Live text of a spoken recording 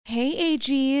Hey,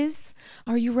 AGs.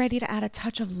 Are you ready to add a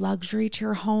touch of luxury to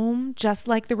your home, just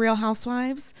like the Real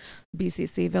Housewives?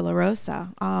 BCC Villa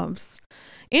Rosa.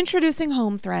 Introducing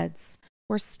Home Threads,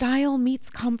 where style meets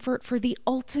comfort for the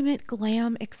ultimate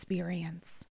glam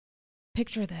experience.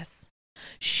 Picture this.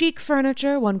 Chic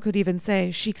furniture, one could even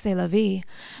say chic c'est la vie,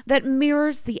 that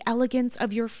mirrors the elegance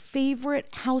of your favorite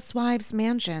housewives'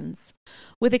 mansions.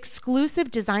 With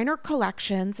exclusive designer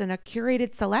collections and a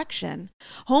curated selection,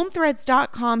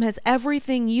 HomeThreads.com has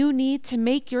everything you need to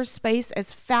make your space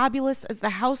as fabulous as the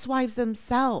housewives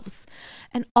themselves,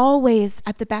 and always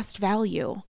at the best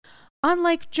value.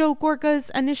 Unlike Joe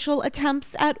Gorga's initial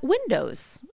attempts at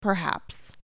windows,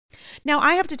 perhaps. Now,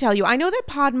 I have to tell you, I know that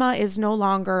Padma is no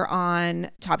longer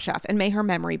on Top Chef, and may her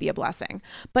memory be a blessing,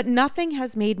 but nothing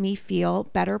has made me feel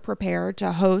better prepared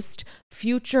to host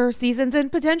future seasons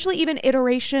and potentially even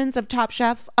iterations of Top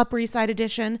Chef Upper East Side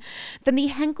Edition than the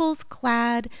Henkel's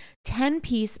Clad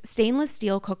 10-piece stainless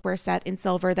steel cookware set in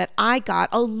silver that I got,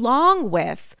 along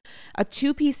with a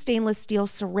 2-piece stainless steel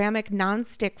ceramic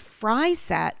nonstick fry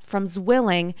set from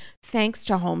Zwilling, thanks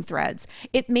to Home Threads.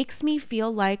 It makes me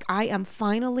feel like I am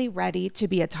finally ready to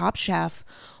be a top chef,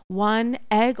 one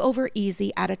egg over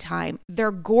easy at a time.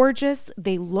 They're gorgeous.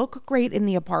 They look great in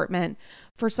the apartment.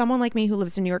 For someone like me who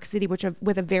lives in New York City,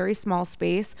 with a very small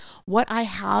space, what I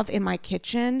have in my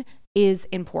kitchen is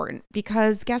important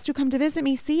because guests who come to visit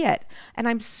me see it. And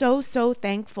I'm so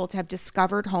thankful to have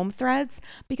discovered Home Threads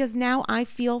because now I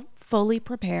feel fully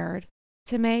prepared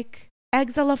to make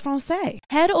eggs a la française.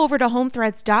 Head over to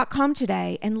homethreads.com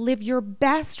today and live your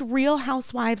best Real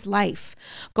Housewives life.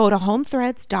 Go to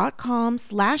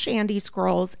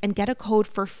homethreads.com/AndyScrolls and get a code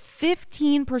for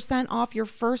 15% off your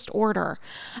first order.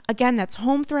 Again, that's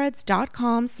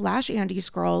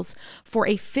homethreads.com/AndyScrolls for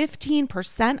a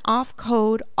 15% off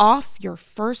code off your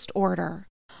first order.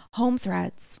 Home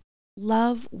Threads.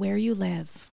 Love where you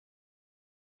live.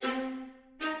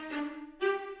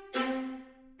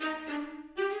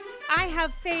 I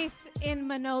have faith in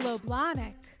Manolo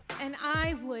Blahnik, and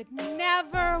I would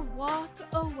never walk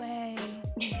away.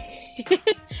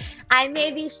 I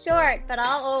may be short, but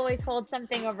I'll always hold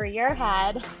something over your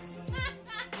head.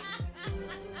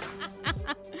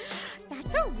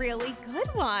 That's a really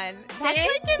good one. That's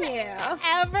Thank like you. an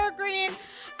evergreen.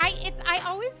 I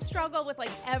always struggle with like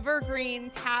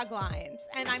evergreen taglines,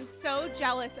 and I'm so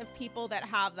jealous of people that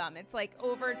have them. It's like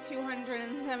over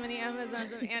 270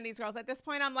 episodes of Andy's Girls. At this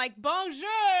point, I'm like, bonjour.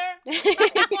 How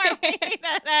are we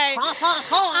today?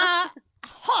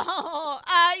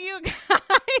 You guys,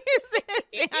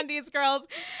 it's Andy's Girls.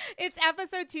 It's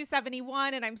episode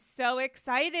 271, and I'm so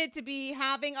excited to be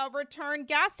having a return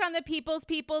guest on the People's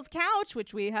Couch,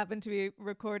 which we happen to be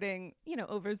recording,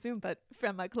 over Zoom, but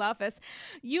from my office.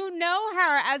 You know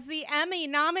her as the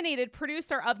Emmy-nominated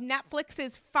producer of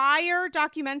Netflix's Fire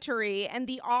documentary and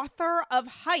the author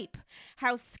of Hype,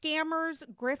 How Scammers,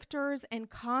 Grifters, and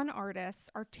Con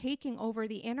Artists Are Taking Over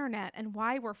the Internet and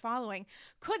Why We're Following.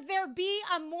 Could there be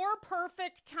a more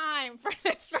perfect time for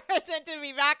this person to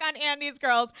be back on Andy's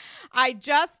Girls? I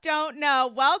just don't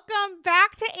know. Welcome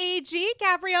back to AG,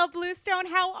 Gabrielle Bluestone.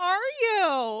 How are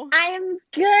you? I am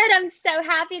good. I'm so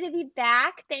happy to be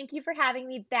back. Thank you for having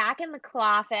me back in the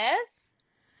office.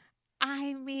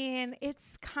 I mean,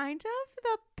 it's kind of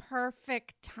the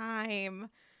perfect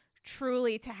time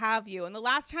truly to have you. And the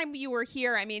last time you were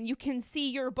here, I mean, you can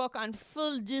see your book on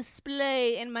full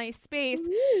display in my space.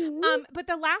 But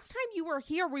the last time you were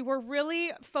here, we were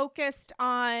really focused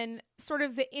on sort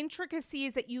of the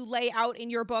intricacies that you lay out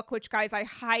in your book, which, guys, I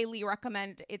highly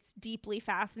recommend. It's deeply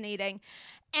fascinating.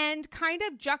 And kind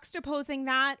of juxtaposing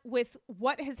that with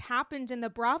what has happened in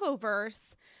the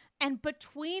Bravoverse. And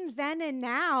between then and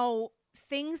now,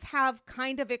 things have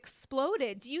kind of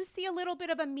exploded. Do you see a little bit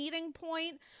of a meeting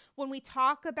point when we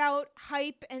talk about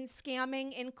hype and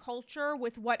scamming in culture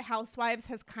with what Housewives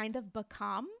has kind of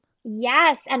become?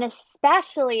 Yes, and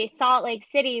especially Salt Lake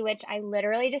City, which I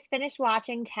literally just finished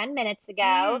watching 10 minutes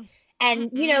ago. And,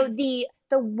 the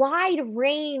wide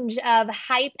range of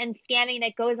hype and scamming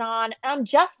that goes on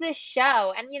just this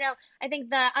show. And, I think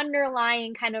the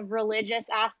underlying kind of religious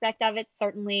aspect of it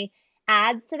certainly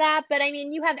adds to that. But I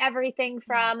mean, you have everything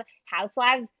from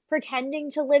housewives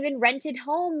pretending to live in rented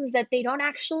homes that they don't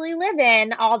actually live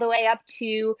in, all the way up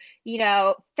to,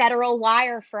 federal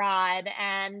wire fraud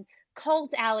and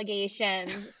cult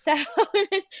allegations. So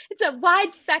it's a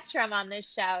wide spectrum on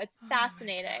this show. It's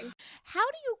fascinating.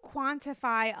 How do you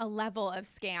quantify a level of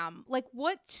scam? Like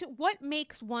what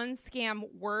makes one scam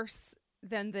worse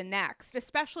than the next,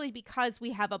 especially because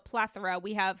we have a plethora.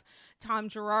 We have Tom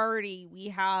Girardi, we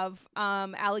have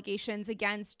allegations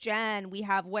against Jen, we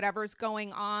have whatever's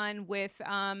going on with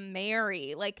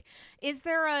Mary. Like, is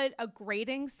there a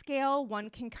grading scale one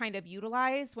can kind of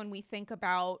utilize when we think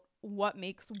about what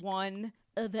makes one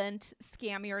event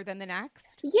scammier than the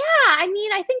next? Yeah, I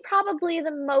mean, I think probably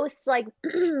the most like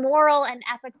moral and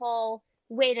ethical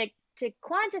way to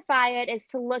quantify it is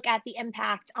to look at the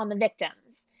impact on the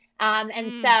victims.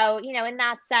 And so, in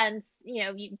that sense,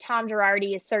 Tom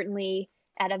Girardi is certainly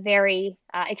at a very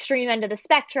extreme end of the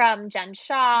spectrum. Jen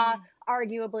Shaw,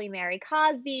 arguably Mary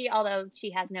Cosby, although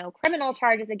she has no criminal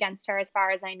charges against her as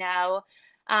far as I know.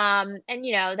 And,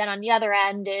 then on the other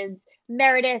end is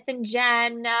Meredith and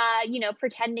Jen,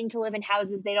 pretending to live in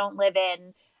houses they don't live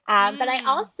in. But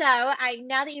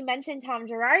now that you mentioned Tom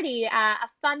Girardi, a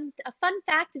fun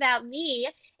fact about me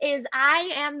is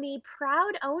I am the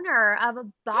proud owner of a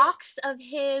box of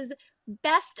his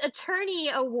Best Attorney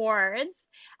Awards.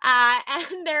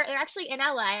 And they're actually in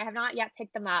LA. I have not yet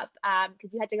picked them up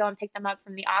because you had to go and pick them up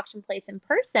from the auction place in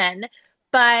person.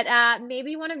 But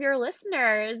maybe one of your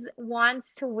listeners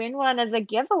wants to win one as a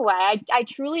giveaway. I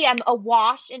truly am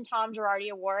awash in Tom Girardi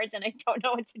awards, and I don't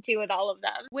know what to do with all of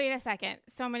them. Wait a second.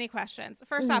 So many questions.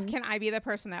 First off, can I be the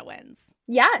person that wins?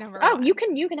 Yes. Number Oh, one. you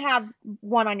can have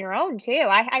one on your own too.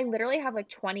 I literally have like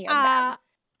 20 of them.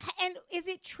 And is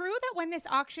it true that when this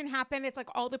auction happened, it's like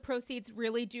all the proceeds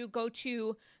really do go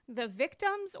to the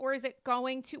victims, or is it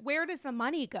going to, where does the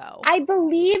money go? I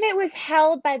believe it was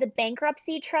held by the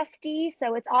bankruptcy trustee,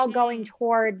 so it's all going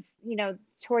towards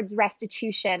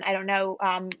restitution. I don't know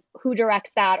who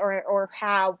directs that or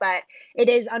how, but it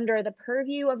is under the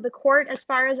purview of the court as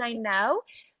far as I know.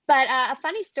 But a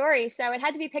funny story, so it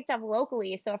had to be picked up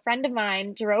locally. So a friend of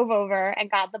mine drove over and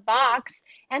got the box,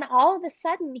 and all of a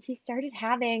sudden he started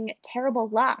having terrible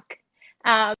luck.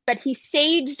 But he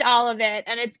saged all of it,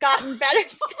 and it's gotten better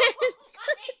since.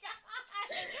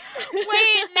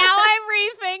 Wait, now I'm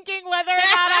rethinking whether or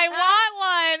not I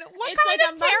want one. What It's kind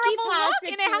like of a terrible luck?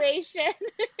 situation.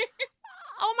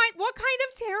 Oh my, what kind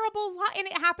of terrible luck? And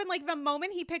it happened like the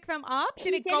moment he picked them up?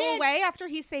 Did it go didn't- away after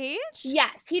he saged?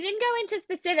 Yes, he didn't go into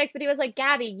specifics, but he was like,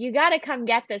 Gabby, you got to come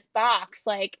get this box.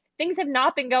 Like, things have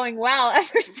not been going well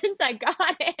ever since I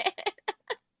got it.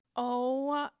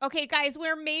 Oh, okay, guys,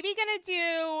 we're maybe going to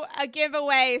do a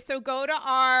giveaway. So go to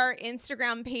our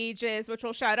Instagram pages, which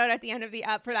we'll shout out at the end of the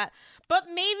app for that. But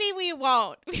maybe we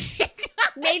won't.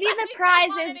 Maybe the prize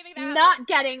is not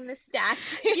getting the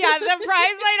statue. Yeah, the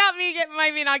prize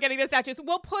might be not getting the statues.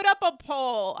 We'll put up a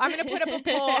poll. I'm going to put up a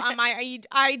poll on my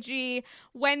IG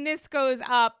when this goes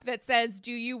up that says,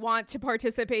 do you want to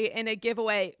participate in a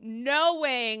giveaway,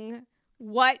 knowing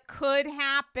what could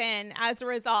happen as a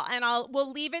result? And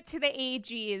we'll leave it to the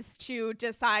AGs to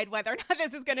decide whether or not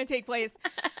this is going to take place,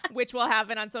 which will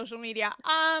happen on social media.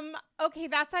 Okay,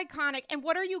 that's iconic. And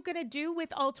what are you going to do with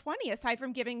all 20 aside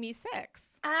from giving me 6?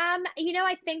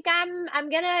 I think I'm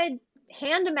gonna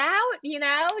hand them out,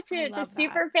 to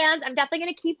super fans. I'm definitely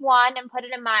gonna keep one and put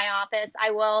it in my office.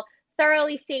 I will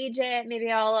thoroughly stage it.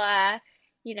 Maybe I'll, I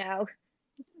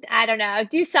don't know,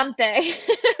 do something.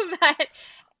 But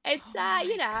it's, God.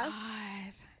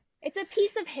 it's a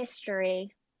piece of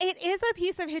history. It is a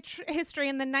piece of history.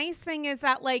 And the nice thing is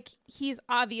that, like, he's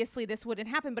obviously this wouldn't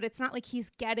happen, but it's not like he's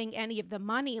getting any of the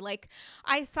money. Like,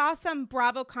 I saw some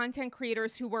Bravo content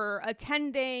creators who were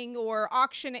attending or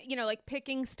auction, like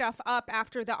picking stuff up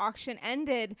after the auction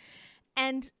ended.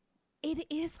 And it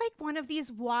is like one of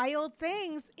these wild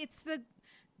things.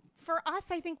 For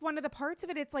us, I think one of the parts of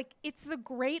it, it's the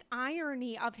great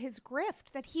irony of his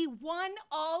grift that he won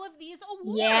all of these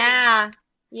awards.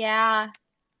 Yeah.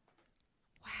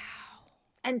 Wow.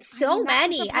 And so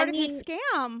many. That was a part of his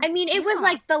scam. It was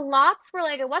like the lots were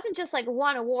like, it wasn't just like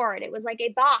one award. It was like a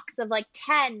box of like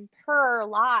 10 per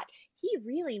lot. He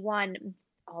really won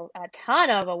a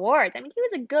ton of awards. He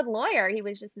was a good lawyer. He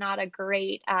was just not a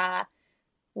great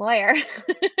lawyer.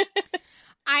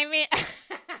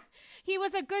 He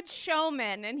was a good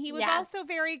showman, and he was also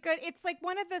very good. It's like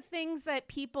one of the things that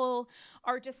people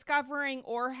are discovering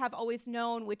or have always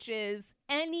known, which is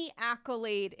any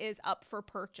accolade is up for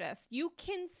purchase. You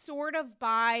can sort of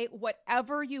buy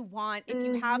whatever you want if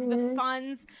you have the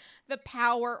funds, the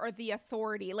power, or the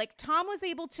authority. Like, Tom was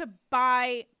able to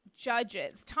buy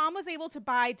judges. Tom was able to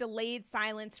buy delayed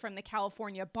silence from the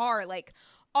California bar. Like,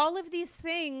 all of these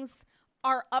things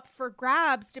are up for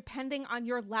grabs depending on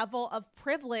your level of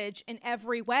privilege in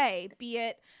every way, be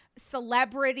it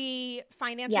celebrity,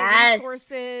 financial Yes.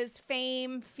 resources,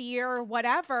 fame, fear,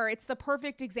 whatever. It's the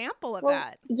perfect example of Well,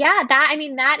 that. yeah,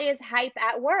 that is hype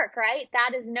at work, right?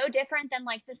 That is no different than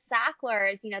like the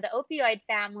Sacklers, the opioid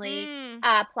family,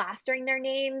 Mm. plastering their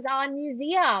names on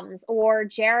museums, or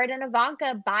Jared and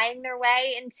Ivanka buying their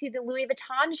way into the Louis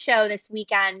Vuitton show this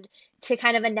weekend to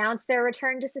kind of announce their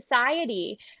return to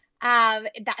society.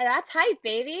 That's hype,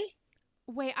 baby.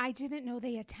 Wait, I didn't know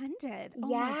they attended. Oh my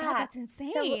God, Yeah. that's So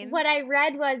insane. what I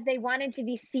read was they wanted to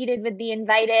be seated with the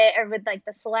invited, or with like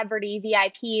the celebrity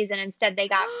VIPs, and instead they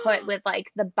got put with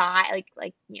like the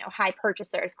high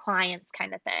purchasers, clients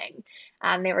kind of thing.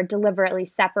 They were deliberately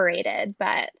separated,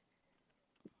 but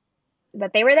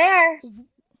they were there.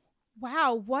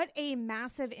 Wow, what a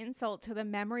massive insult to the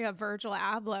memory of Virgil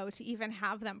Abloh to even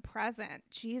have them present.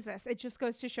 Jesus, it just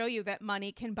goes to show you that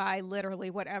money can buy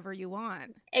literally whatever you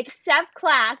want. Except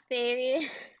class, baby.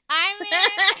 I mean,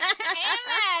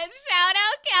 amen. Shout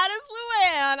out Countess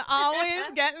Luann,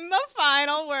 always getting the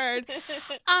final word.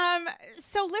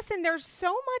 So listen, there's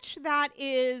so much that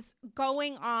is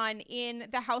going on in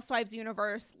the Housewives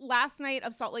universe. Last night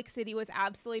of Salt Lake City was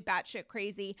absolutely batshit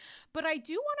crazy, but I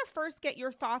do want to first get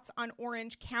your thoughts on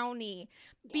Orange County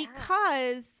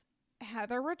because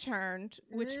Heather returned,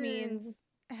 which means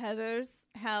Heather's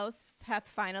house hath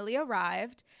finally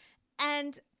arrived,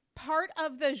 and part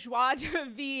of the joie de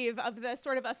vivre, of the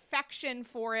sort of affection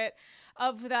for it,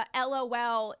 of the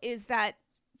LOL, is that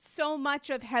so much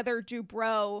of Heather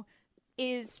Dubrow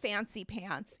is fancy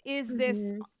pants, is this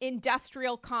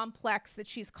industrial complex that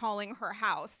she's calling her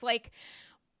house. Like,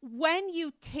 when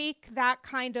you take that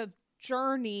kind of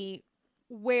journey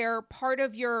where part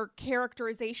of your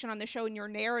characterization on the show and your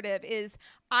narrative is,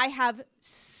 I have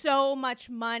so much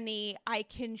money, I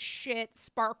can shit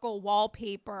sparkle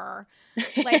wallpaper,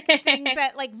 like things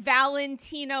that like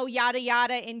Valentino yada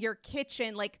yada in your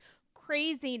kitchen, like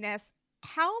craziness.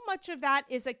 How much of that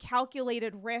is a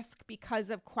calculated risk because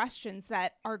of questions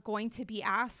that are going to be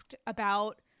asked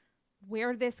about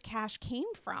where this cash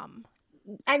came from?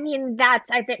 I mean,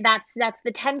 I think that's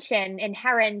the tension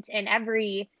inherent in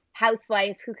every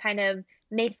housewife who kind of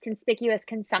makes conspicuous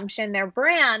consumption their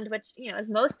brand, which, is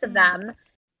most of them.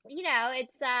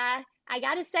 It's I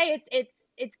gotta say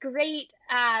it's great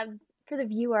for the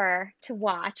viewer to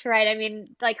watch, right? I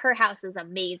mean, like, her house is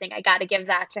amazing. I gotta give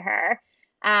that to her.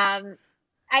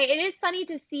 It is funny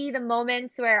to see the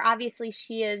moments where obviously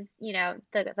she is,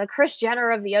 the Kris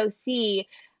Jenner of the OC,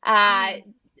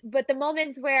 but the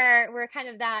moments where kind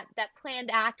of that planned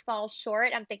act falls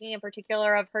short. I'm thinking in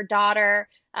particular of her daughter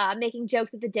making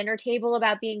jokes at the dinner table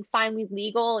about being finally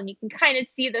legal, and you can kind of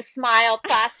see the smile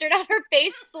plastered on her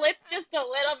face slip just a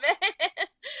little bit.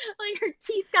 Like, her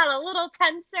teeth got a little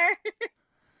tenser.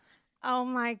 Oh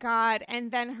my God.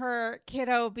 And then her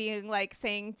kiddo being like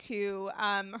saying to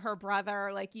her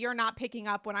brother, like, you're not picking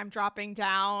up when I'm dropping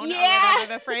down, or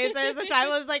whatever the phrase is, which I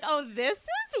was like, oh, this is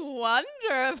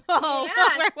wonderful.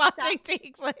 What we're watching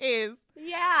take place.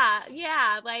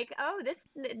 Yeah. Like, oh, this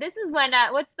is when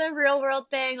what's the real world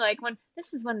thing? Like,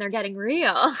 this is when they're getting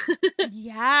real.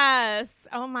 Yes.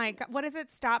 Oh my God. What is it?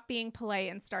 Stop being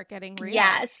polite and start getting real.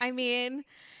 Yes. I mean,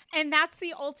 and that's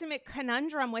the ultimate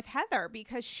conundrum with Heather,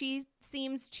 because she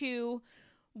seems to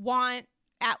want,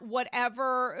 at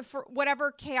whatever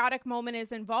chaotic moment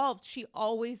is involved, she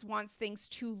always wants things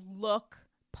to look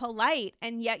polite.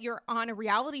 And yet you're on a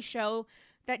reality show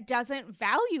that doesn't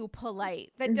value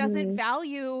polite, that doesn't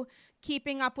value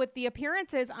keeping up with the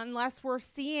appearances, unless we're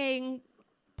seeing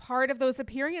part of those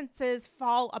appearances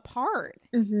fall apart.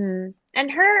 And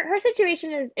her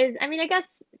situation is, I mean, I guess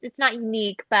it's not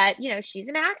unique, but she's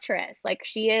an actress. Like,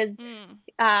 she is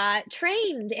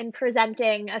trained in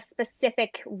presenting a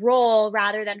specific role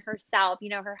rather than herself.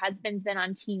 Her husband's been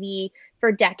on TV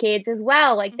for decades as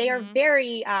well. Like, they are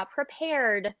very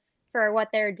prepared for what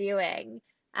they're doing.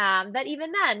 But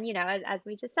even then, as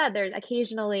we just said, there's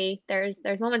occasionally there's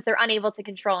moments they're unable to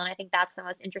control, and I think that's the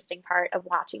most interesting part of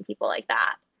watching people like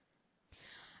that.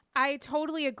 I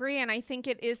totally agree, and I think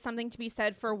it is something to be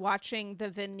said for watching the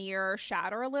veneer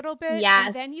shatter a little bit. Yes.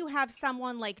 And then you have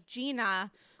someone like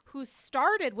Gina, who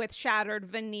started with shattered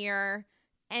veneer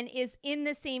and is in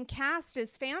the same cast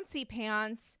as Fancy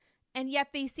Pants, and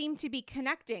yet they seem to be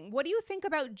connecting. What do you think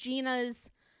about Gina's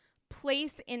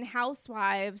place in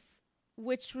Housewives,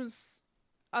 which was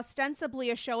ostensibly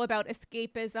a show about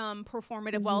escapism,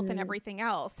 performative wealth, and everything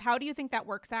else? How do you think that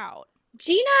works out?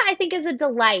 Gina, I think, is a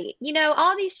delight.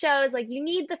 All these shows, like, you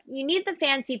need the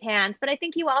fancy pants, but I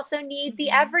think you also need the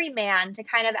everyman to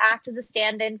kind of act as a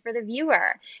stand-in for the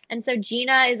viewer. And so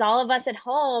Gina is all of us at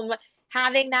home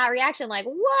having that reaction, like,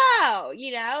 whoa,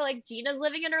 like Gina's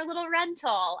living in her little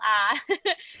rental.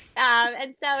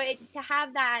 And so to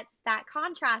have that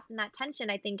contrast and that tension,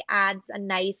 I think adds a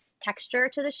nice texture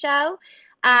to the show.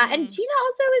 And Gina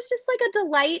also is just like a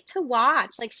delight to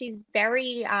watch. Like she's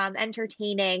very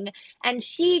entertaining, and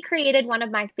she created one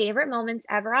of my favorite moments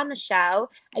ever on the show.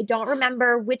 I don't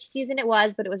remember which season it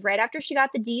was, but it was right after she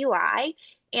got the DUI,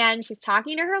 and she's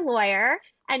talking to her lawyer,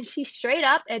 and she straight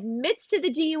up admits to the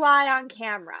DUI on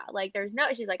camera. Like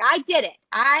she's like, I did it.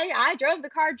 I drove the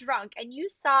car drunk. And you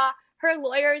saw her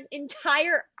lawyer's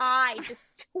entire eye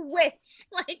just twitch.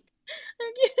 Like,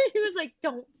 he was like,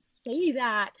 don't say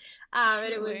that.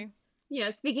 And it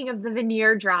was, speaking of the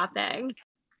veneer dropping.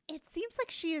 It seems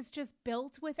like she is just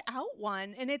built without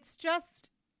one. And it's just,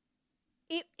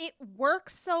 it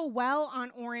works so well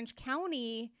on Orange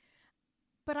County,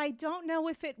 but I don't know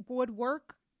if it would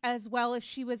work as well if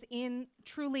she was in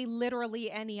truly,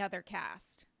 literally any other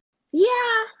cast. Yeah,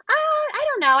 I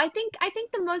don't know. I think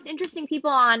the most interesting people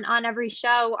on every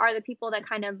show are the people that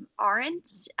kind of aren't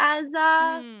as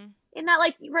in that,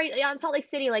 like, right on Salt Lake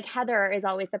City, like Heather is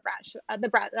always the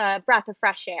breath of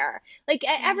fresh air. Like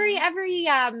every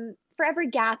for every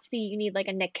Gatsby, you need like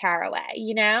a Nick Carraway,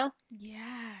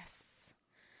 Yes.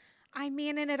 I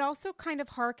mean, and it also kind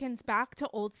of harkens back to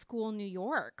old school New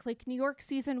York, like New York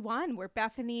season 1, where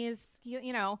Bethany is,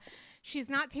 she's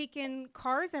not taking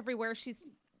cars everywhere. She's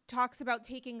talks about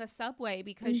taking a subway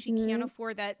because she can't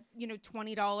afford that,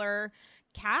 $20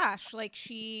 cash. Like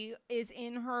she is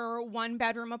in her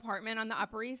 1-bedroom apartment on the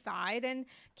Upper East Side and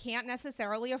can't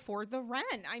necessarily afford the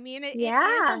rent. I mean, it is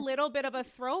a little bit of a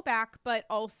throwback, but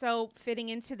also fitting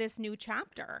into this new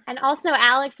chapter. And also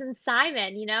Alex and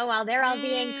Simon, while they're all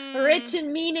being rich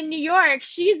and mean in New York,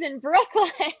 she's in Brooklyn.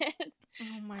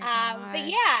 Oh my God. But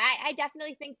yeah, I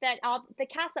definitely think that all the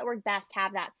cast that work best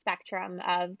have that spectrum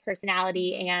of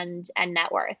personality and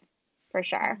net worth, for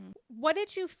sure. What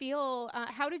did you feel?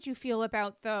 How did you feel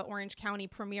about the Orange County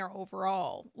premiere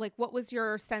overall? Like, what was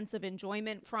your sense of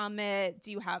enjoyment from it? Do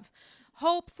you have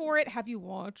hope for it? Have you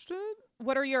watched it?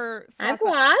 What are your thoughts? I've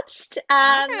watched. Okay,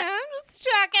 I'm just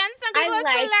checking. Some people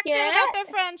are selective about their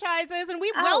franchises, and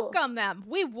we welcome them.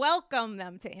 We welcome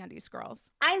them to Andy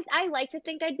Scrolls. I like to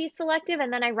think I'd be selective,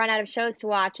 and then I run out of shows to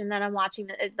watch, and then I'm watching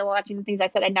the things I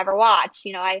said I'd never watch.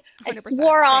 I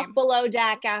swore off Below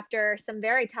Deck after some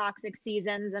very toxic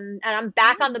seasons, and I'm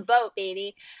back on the boat,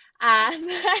 baby.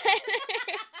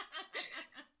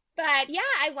 But yeah,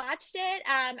 I watched it.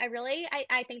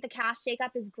 I think the cast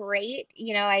shakeup is great.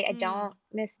 I don't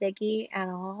miss Vicky at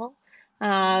all.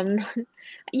 I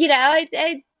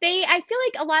feel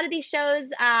like a lot of these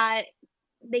shows,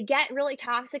 they get really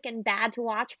toxic and bad to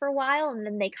watch for a while, and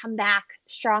then they come back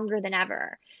stronger than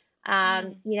ever.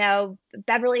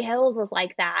 Beverly Hills was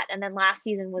like that, and then last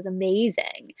season was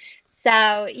amazing.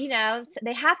 So,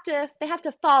 they have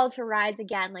to fall to rise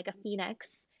again like a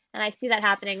phoenix. And I see that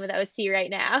happening with OC right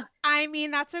now. I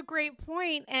mean, that's a great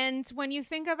point. And when you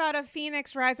think about a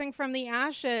phoenix rising from the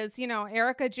ashes,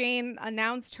 Erika Jayne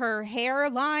announced her hair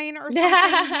line or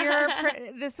something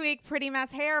here this week, Pretty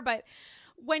Mess Hair. But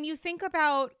when you think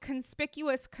about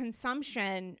conspicuous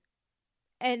consumption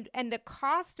and the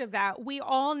cost of that, we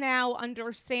all now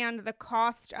understand the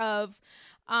cost of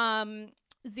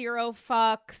zero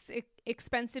fucks,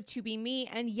 expensive to be me.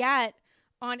 And yet,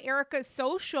 on Erika's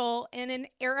social and in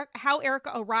how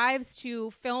Erika arrives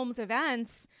to filmed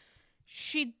events,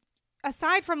 she,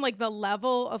 aside from like the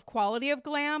level of quality of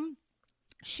glam,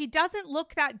 she doesn't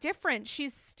look that different.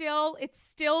 It's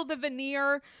still the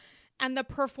veneer and the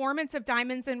performance of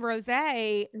Diamonds and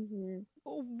Rosé.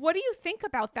 What do you think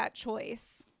about that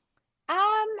choice?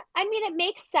 I mean, it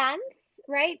makes sense,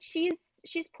 right?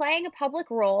 She's playing a public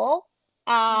role.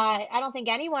 I don't think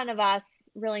any one of us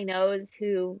really knows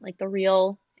who like the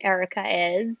real Erika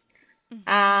is.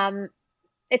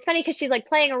 It's funny because she's like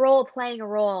playing a role.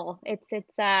 It's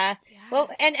yes. Well,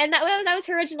 and that was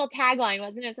her original tagline,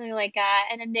 wasn't it? Something like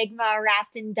an enigma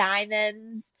wrapped in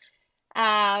diamonds.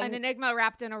 An enigma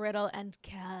wrapped in a riddle and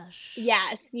cash.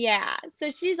 Yes, yeah. So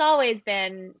she's always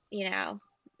been, a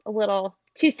little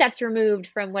 2 steps removed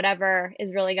from whatever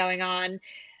is really going on.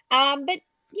 But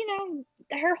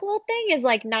her whole thing is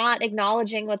like not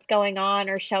acknowledging what's going on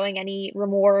or showing any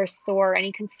remorse or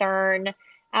any concern. So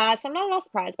I'm not at all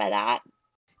surprised by that.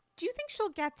 Do you think she'll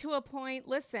get to a point?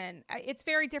 Listen, it's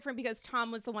very different because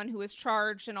Tom was the one who was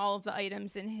charged and all of the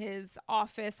items in his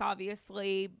office,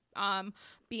 obviously,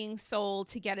 being sold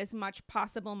to get as much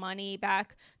possible money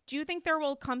back. Do you think there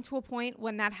will come to a point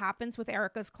when that happens with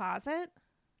Erika's closet?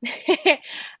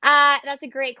 That's a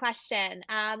great question.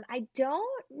 I don't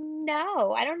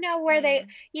know. I don't know where they,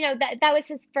 Mm. that was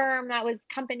his firm, that was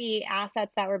company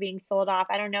assets that were being sold off.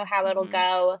 I don't know how it'll Mm-hmm.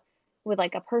 go with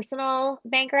like a personal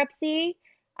bankruptcy.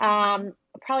 Mm-hmm.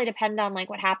 Probably depend on like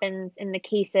what happens in the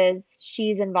cases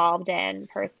she's involved in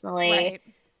personally.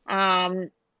 Right.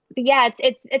 Um, but yeah,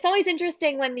 it's always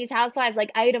interesting when these housewives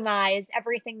like itemize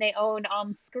everything they own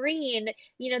on screen.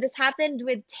 This happened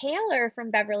with Taylor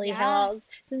from Beverly Hills. Yes.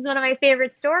 This is one of my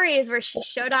favorite stories where she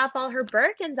showed off all her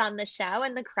Birkins on the show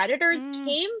and the creditors Mm.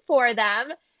 came for them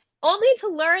only to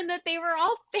learn that they were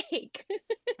all fake.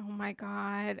 Oh my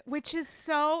God. Which is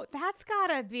that's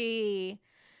gotta be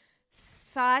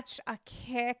such a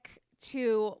kick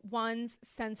to one's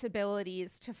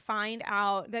sensibilities to find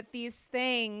out that these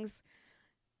things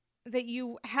that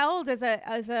you held as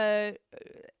a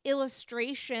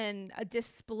illustration, a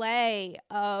display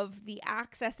of the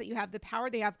access that you have, the power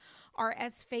they have, are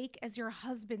as fake as your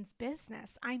husband's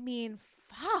business. I mean,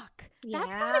 fuck.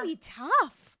 That's got to Yeah. be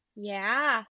tough.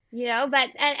 Yeah. But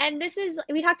and this is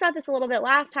we talked about this a little bit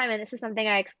last time and this is something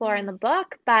I explore in the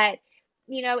book, but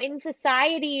in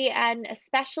society and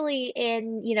especially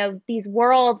in, these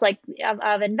worlds like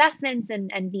of investments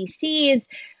and VCs,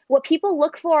 what people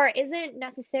look for isn't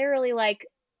necessarily like,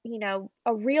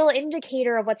 a real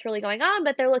indicator of what's really going on,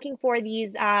 but they're looking for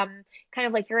these kind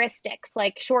of like heuristics,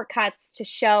 like shortcuts to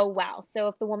show wealth. So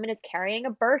if the woman is carrying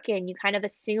a Birkin, you kind of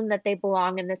assume that they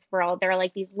belong in this world. They're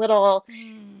like these little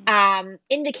Mm.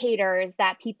 indicators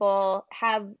that people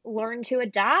have learned to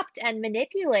adopt and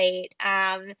manipulate.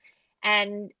 And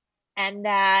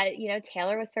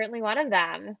Taylor was certainly one of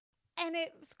them. And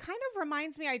it kind of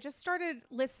reminds me, I just started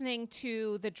listening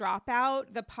to The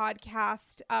Dropout, the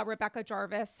podcast Rebecca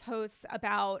Jarvis hosts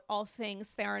about all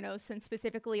things Theranos and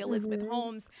specifically Elizabeth Hmm.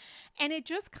 Holmes. And it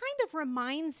just kind of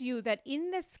reminds you that in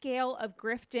the scale of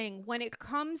grifting, when it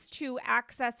comes to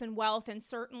access and wealth, and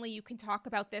certainly you can talk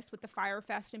about this with the Fyre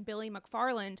Fest and Billy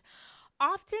McFarland,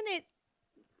 often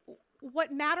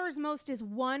what matters most is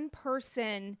one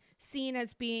person seen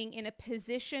as being in a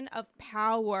position of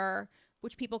power,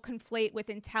 which people conflate with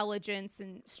intelligence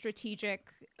and strategic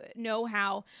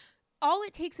know-how. All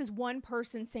it takes is one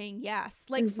person saying yes.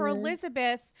 Like for Hmm.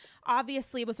 Elizabeth,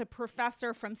 obviously it was a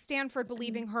professor from Stanford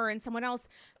believing her and someone else,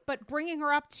 but bringing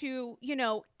her up to,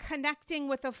 connecting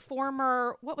with a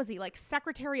former, what was he, like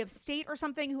Secretary of State or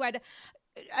something, who had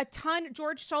a ton,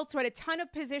 George Shultz, who had a ton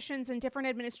of positions in different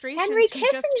Henry administrations, who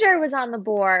just, Kissinger was on the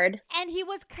board. and he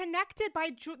was connected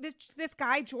by this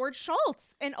guy, George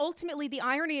Schultz. And ultimately, the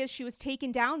irony is she was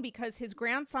taken down because his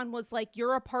grandson was like,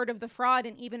 "You're a part of the fraud,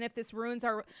 and even if this ruins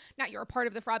our, not you're a part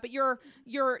of the fraud, but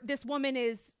this woman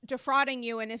is defrauding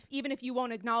you, and even if you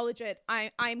won't acknowledge it,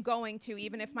 I'm going to,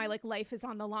 even if my like life is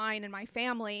on the line and my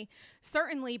family,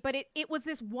 certainly." But it was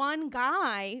this one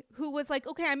guy who was like,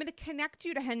 "Okay, I'm going to connect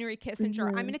you to Henry Kissinger. I'm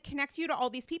Hmm. going to connect you to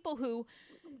all these people who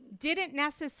didn't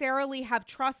necessarily have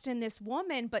trust in this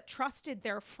woman, but trusted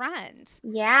their friend."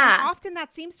 And Yeah. often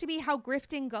that seems to be how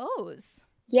grifting goes.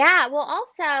 Yeah, well,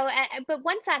 also, but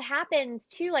once that happens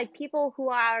too, like people who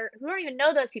don't even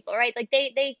know those people, right? Like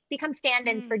they become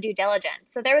stand-ins for Mm. due diligence.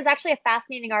 So there was actually a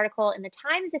fascinating article in the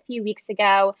Times a few weeks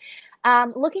ago,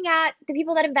 looking at the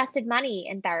people that invested money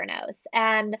in Theranos,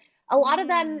 and a lot of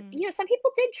them, Mm. some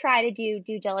people did try to do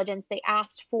due diligence. They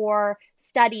asked for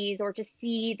studies or to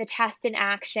see the test in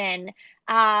action.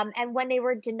 And when they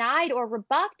were denied or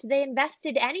rebuffed, they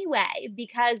invested anyway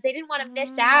because they didn't want to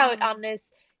miss out on Mm. this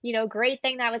great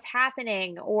thing that was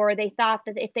happening, or they thought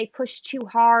that if they pushed too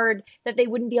hard that they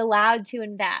wouldn't be allowed to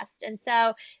invest. And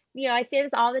so, I say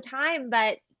this all the time,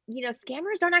 but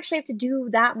scammers don't actually have to do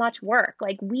that much work.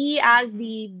 Like we as Mhm.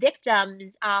 the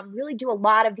victims really do a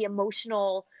lot of the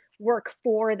emotional work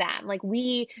for them. Like all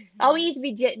we Mhm. need to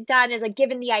be done is like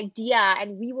given the idea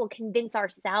and we will convince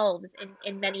ourselves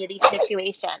in many of these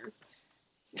situations.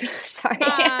 Sorry.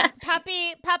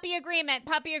 Puppy agreement,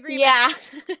 puppy agreement. Yeah.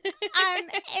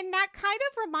 And that kind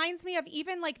of reminds me of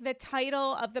even like the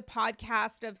title of the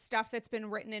podcast of stuff that's been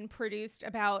written and produced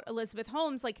about Elizabeth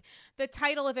Holmes. Like the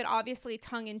title of it, obviously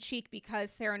tongue in cheek,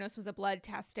 because Theranos was a blood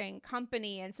testing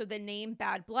company. And so the name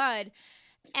Bad Blood.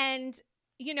 And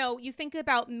you think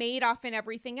about Madoff and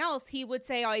everything else, he would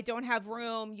say, "Oh, I don't have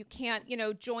room. You can't,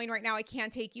 join right now. I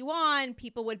can't take you on."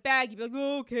 People would beg. You'd be like,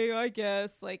 "Oh, okay, I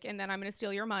guess." Like, and then I'm going to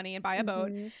steal your money and buy a boat.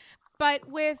 Hmm. But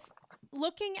with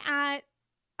looking at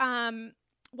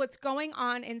what's going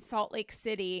on in Salt Lake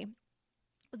City,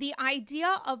 the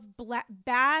idea of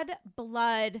bad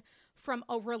blood from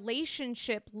a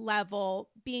relationship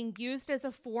level being used as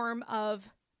a form of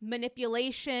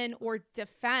manipulation or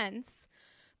defense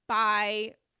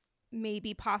by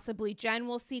maybe possibly Jen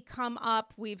will see come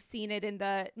up. We've seen it in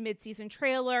the mid-season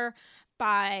trailer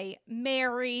by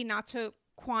Mary, not to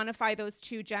quantify those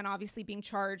two. Jen obviously being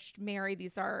charged. Mary,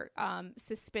 these are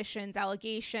suspicions,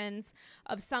 allegations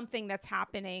of something that's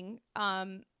happening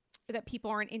that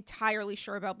people aren't entirely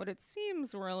sure about, but it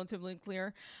seems relatively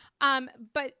clear.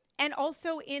 And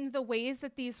also in the ways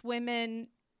that these women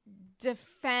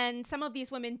defend, some of these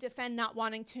women defend not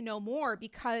wanting to know more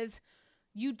because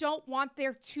you don't want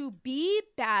there to be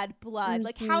bad blood.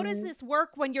 Like, how does this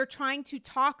work when you're trying to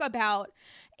talk about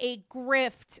a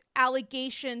grift,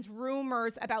 allegations,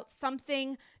 rumors about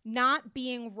something not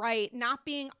being right, not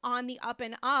being on the up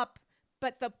and up,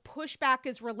 but the pushback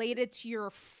is related to your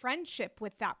friendship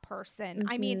with that person?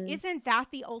 I mean, isn't that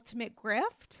the ultimate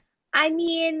grift? I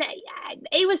mean,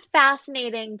 it was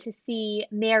fascinating to see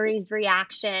Mary's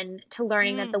reaction to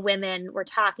learning that the women were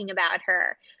talking about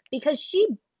her, because she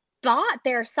bought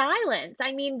their silence.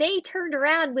 I mean, they turned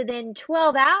around within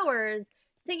 12 hours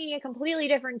singing a completely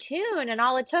different tune, and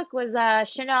all it took was a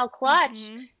Chanel clutch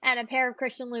and a pair of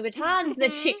Christian Louboutins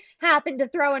that she happened to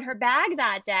throw in her bag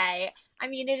that day. I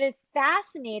mean, it is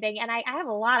fascinating, and I have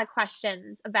a lot of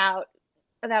questions about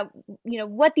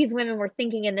what these women were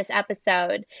thinking in this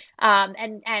episode.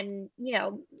 And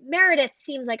Meredith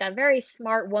seems like a very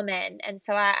smart woman, and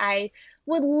so I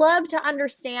would love to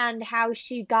understand how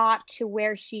she got to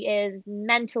where she is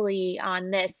mentally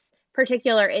on this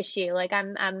particular issue. Like,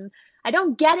 I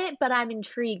don't get it, but I'm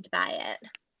intrigued by it.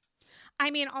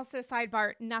 I mean, also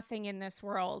sidebar, nothing in this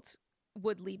world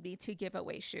would lead me to give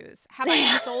away shoes. Have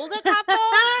I sold a couple?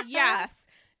 Yes.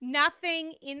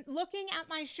 Nothing in looking at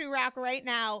my shoe rack right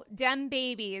now, dem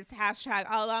babies, hashtag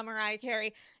a la Mariah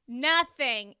Carey.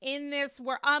 Nothing in this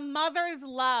world. A mother's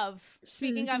love.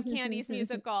 Speaking of Candy's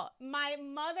musical, as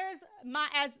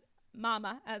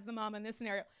the mama in this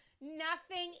scenario,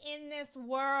 nothing in this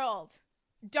world.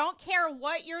 Don't care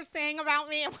what you're saying about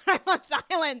me and when I'm on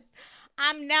silence,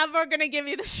 I'm never gonna give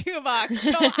you the shoebox.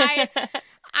 So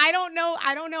I don't know.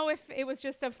 I don't know if it was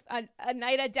just a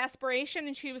night of desperation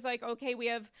and she was like, okay, we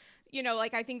have,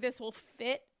 I think this will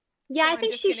fit. Yeah, so I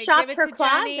think she shopped her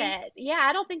closet. Jenny. Yeah,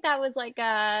 I don't think that was like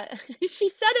she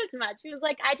said as much. She was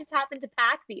like, I just happened to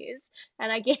pack these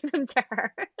and I gave them to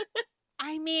her.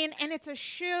 I mean, and it's a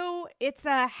shoe, it's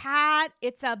a hat,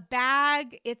 it's a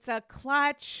bag, it's a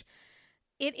clutch.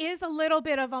 It is a little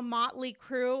bit of a motley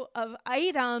crew of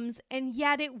items, and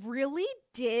yet it really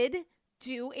did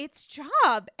do its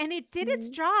job. And it did its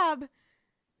job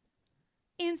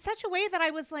in such a way that I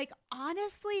was like,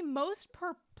 honestly, most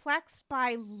perplexed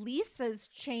by Lisa's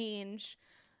change.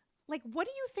 Like, what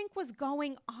do you think was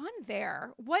going on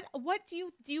there? What do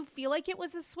you feel like it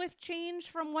was a swift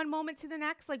change from one moment to the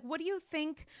next? Like, what do you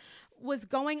think was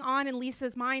going on in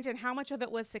Lisa's mind, and how much of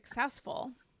it was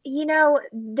successful?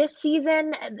 This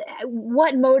season,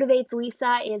 what motivates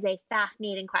Lisa is a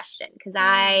fascinating question, because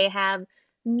I have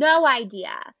no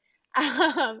idea.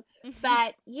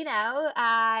 But,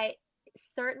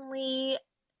 certainly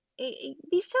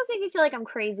these shows make me feel like I'm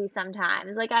crazy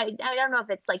sometimes. Like, I don't know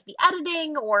if it's like the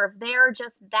editing or if they're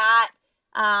just that,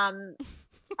 nuts.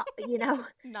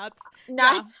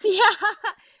 Yeah.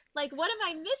 Like, what am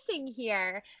I missing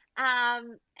here?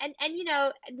 And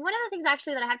one of the things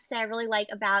actually that I have to say I really like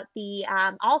about the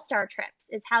All-Star trips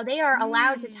is how they are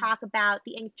allowed to talk about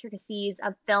the intricacies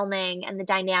of filming and the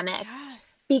dynamics. Yes.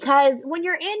 Because when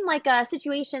you're in like a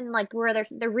situation like where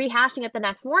they're rehashing it the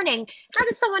next morning, how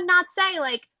does someone not say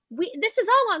like, this is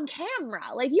all on camera?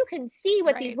 Like, you can see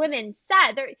what these women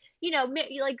said. They're,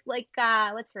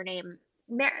 what's her name?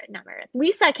 Not Meredith.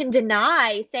 Lisa can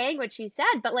deny saying what she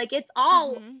said, but like, it's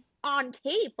all on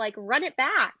tape. Like, run it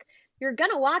back. You're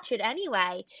gonna watch it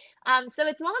anyway. So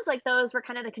it's moments like those where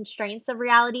kind of the constraints of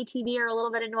reality TV are a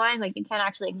little bit annoying. Like, you can't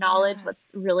actually acknowledge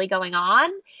what's really going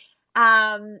on.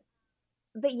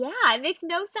 But yeah, it makes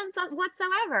no sense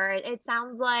whatsoever. It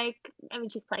sounds like,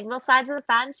 she's playing both sides of the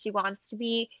fence. She wants to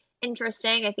be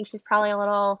interesting. I think she's probably a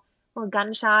little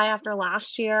gun shy after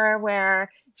last year, where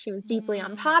she was deeply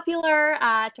unpopular,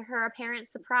 to her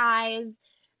apparent surprise.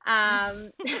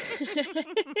 And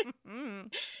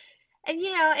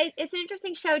it's an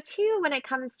interesting show too when it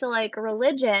comes to like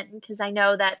religion, because I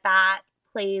know that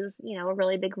plays, a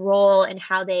really big role in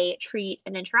how they treat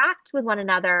and interact with one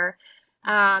another.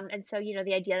 And so,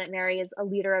 the idea that Mary is a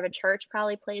leader of a church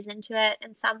probably plays into it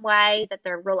in some way, that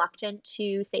they're reluctant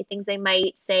to say things they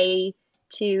might say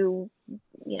to,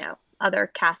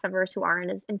 other cast members who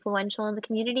aren't as influential in the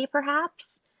community,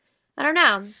 perhaps. I don't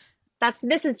know.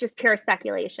 This is just pure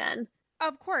speculation.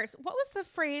 Of course. What was the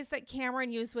phrase that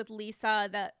Cameron used with Lisa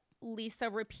that Lisa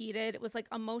repeated. It was like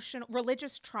emotional,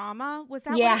 religious trauma. Was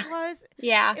that Yeah. what it was?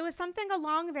 Yeah. It was something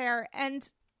along there.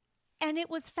 And it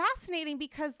was fascinating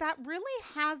because that really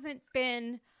hasn't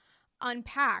been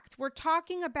unpacked. We're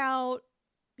talking about,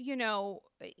 you know,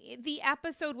 the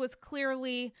episode was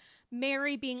clearly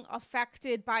Mary being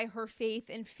affected by her faith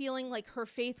and feeling like her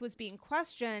faith was being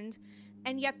questioned.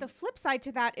 And yet the flip side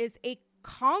to that is a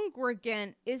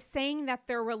congregant is saying that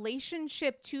their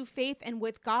relationship to faith and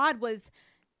with God was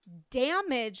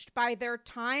damaged by their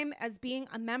time as being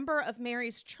a member of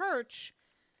Mary's church.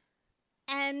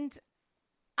 And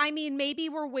I mean, maybe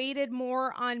we're weighted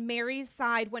more on Mary's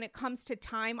side when it comes to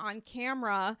time on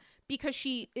camera because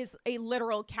she is a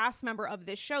literal cast member of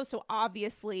this show. So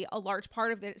obviously a large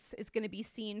part of this is going to be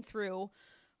seen through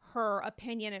her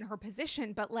opinion and her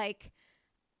position. But like,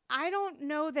 I don't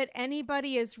know that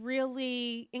anybody is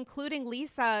really, including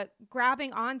Lisa,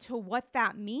 grabbing onto what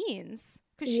that means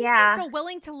because she seems so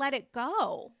willing to let it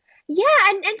go. Yeah,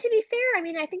 and to be fair, I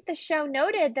mean, I think the show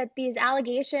noted that these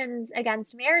allegations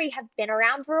against Mary have been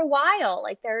around for a while.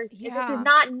 Like this is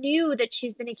not new that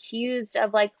she's been accused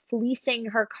of like fleecing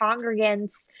her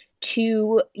congregants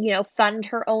to, you know, fund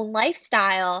her own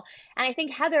lifestyle. And I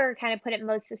think Heather kind of put it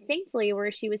most succinctly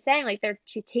where she was saying like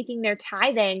she's taking their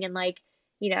tithing and like,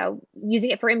 you know,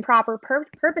 using it for improper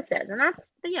purposes. And that's,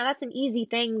 you know, that's an easy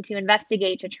thing to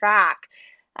investigate, to track.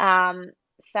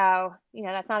 So, you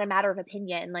know, that's not a matter of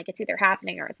opinion. Like it's either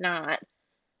happening or it's not.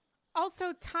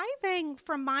 Also, tithing,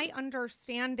 from my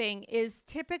understanding, is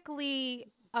typically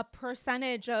a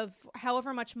percentage of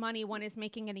however much money one is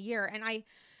making in a year. And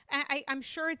I'm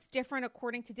sure it's different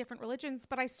according to different religions,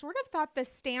 but I sort of thought the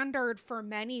standard for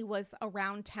many was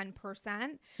around 10%.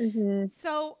 Mm-hmm.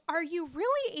 So are you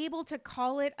really able to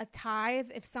call it a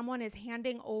tithe if someone is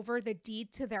handing over the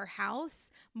deed to their house,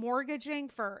 mortgaging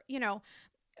for, you know,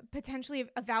 potentially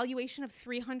a valuation of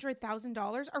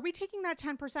 $300,000? Are we taking that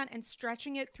 10% and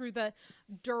stretching it through the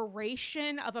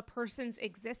duration of a person's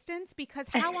existence? Because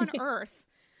how on earth,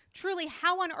 truly,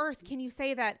 how on earth can you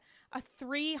say that a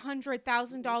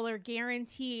 $300,000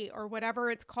 guarantee or whatever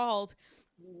it's called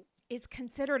is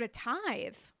considered a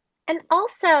tithe? And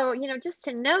also, you know, just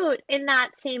to note in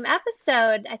that same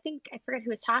episode, I think I forget who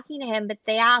was talking to him, but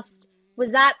they asked,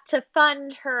 was that to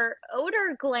fund her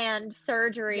odor gland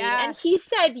surgery? Yes. And he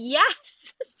said yes.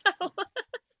 So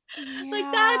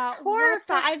like that's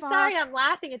horrifying. I'm sorry I'm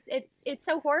laughing. It's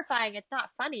so horrifying. It's not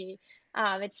funny.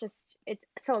 It's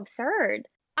so absurd.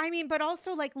 I mean, but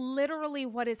also like literally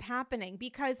what is happening?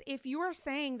 Because if you are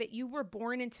saying that you were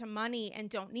born into money and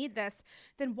don't need this,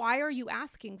 then why are you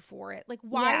asking for it? Like,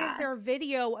 why is there a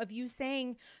video of you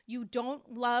saying you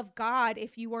don't love God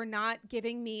if you are not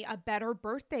giving me a better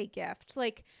birthday gift?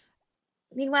 Like,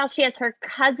 meanwhile, she has her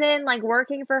cousin like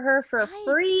working for her for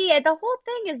free. The whole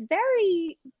thing is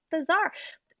very bizarre.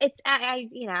 I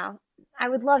you know, I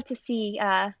would love to see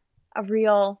a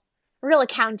real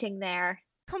accounting there.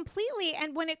 Completely.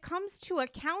 And when it comes to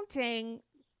accounting,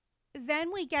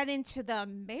 then we get into the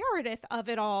Meredith of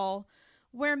it all,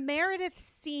 where Meredith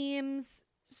seems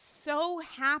so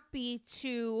happy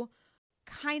to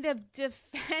kind of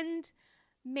defend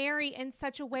Mary in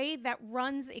such a way that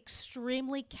runs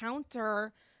extremely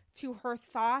counter to her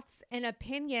thoughts and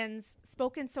opinions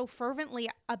spoken so fervently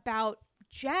about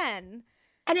Jen.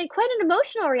 And it quite an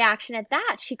emotional reaction at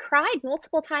that. She cried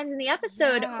multiple times in the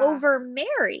episode over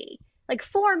Mary. Like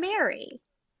for Mary.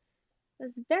 It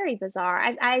was very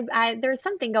bizarre. There's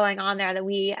something going on there that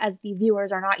we as the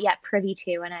viewers are not yet privy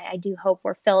to, and I do hope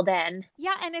we're filled in.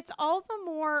 Yeah, and it's all the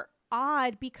more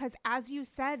odd because, as you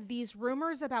said, these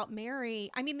rumors about Mary,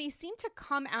 I mean, they seem to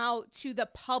come out to the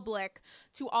public,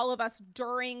 to all of us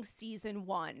during season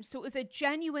 1. So it was a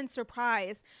genuine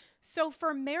surprise. So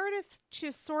for Meredith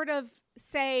to sort of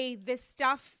say this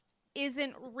stuff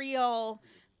isn't real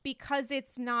because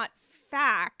it's not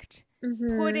fact,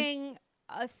 putting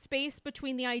a space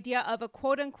between the idea of a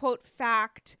quote unquote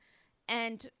fact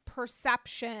and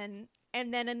perception,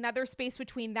 and then another space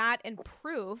between that and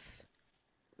proof,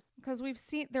 because we've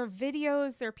seen there are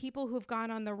videos, there are people who've gone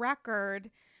on the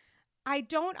record. I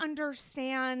don't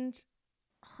understand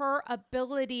her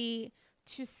ability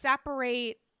to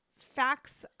separate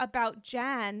facts about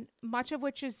Jen, much of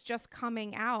which is just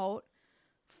coming out,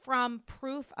 from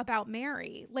proof about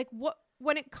Mary. Like, what,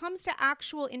 when it comes to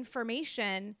actual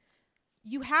information,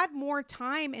 you had more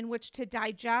time in which to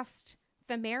digest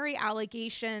the Mary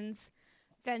allegations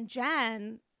than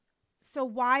Jen. So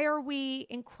why are we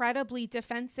incredibly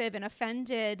defensive and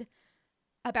offended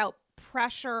about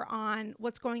pressure on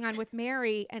what's going on with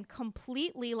Mary and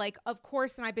completely like, of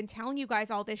course, and I've been telling you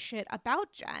guys all this shit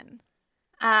about Jen?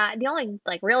 The only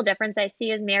like real difference I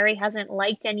see is Mary hasn't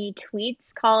liked any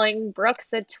tweets calling Brooks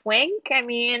a twink. I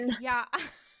mean, Yeah.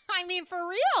 I mean, for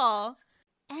real.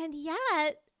 And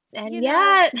yet, and you know,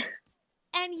 yet,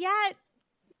 and yet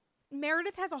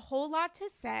Meredith has a whole lot to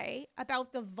say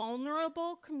about the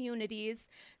vulnerable communities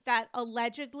that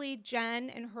allegedly Jen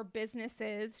and her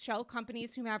businesses, shell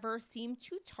companies, whomever, seem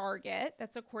to target.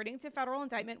 That's according to federal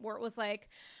indictment, where it was like,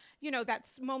 that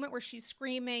moment where she's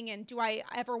screaming, and do I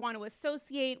ever want to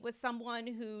associate with someone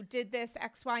who did this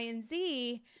X, Y, and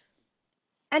Z?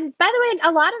 and by the way,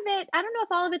 a lot of it, I don't know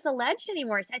if all of it's alleged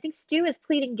anymore. So I think Stu is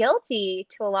pleading guilty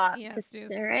to a lot, Yeah,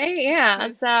 right?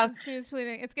 Yeah. So, Stu's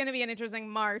pleading. It's going to be an interesting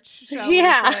March, shall we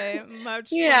yeah, say? March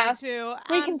yeah. 22.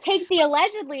 They can take the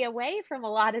allegedly away from a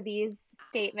lot of these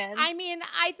statements. I mean,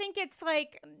 I think it's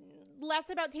like less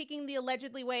about taking the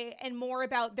allegedly away and more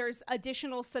about there's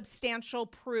additional substantial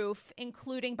proof,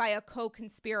 including by a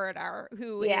co-conspirator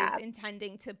who is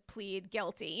intending to plead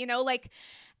guilty,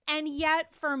 and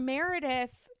yet for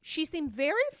Meredith, she seemed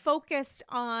very focused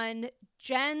on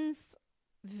Jen's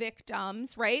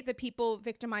victims, right? The people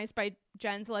victimized by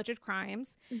Jen's alleged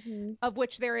crimes, of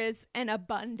which there is an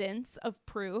abundance of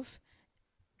proof.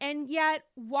 And yet,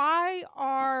 why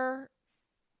are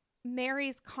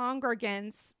Mary's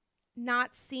congregants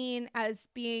not seen as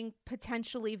being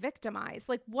potentially victimized?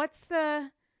 Like, what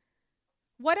am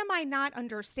I not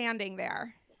understanding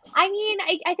there? I mean,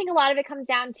 I think a lot of it comes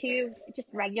down to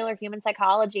just regular human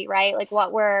psychology, right? Like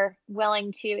what we're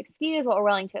willing to excuse, what we're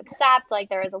willing to accept. Like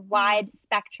there is a wide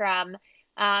spectrum.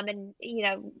 And,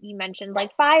 you mentioned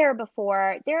like fire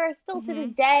before. There are still to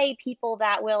this day people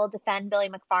that will defend Billy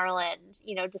McFarland,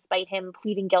 despite him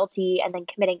pleading guilty and then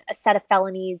committing a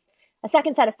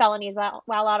second set of felonies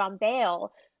while out on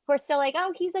bail, who are still like,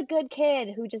 oh, he's a good kid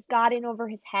who just got in over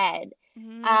his head.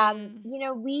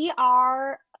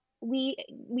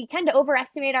 We tend to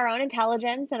overestimate our own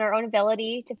intelligence and our own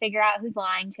ability to figure out who's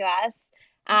lying to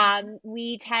us.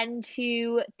 We tend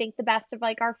to think the best of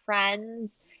like our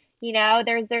friends.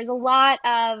 There's a lot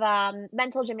of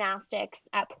mental gymnastics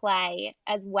at play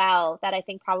as well that I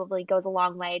think probably goes a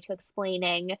long way to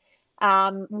explaining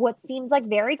what seems like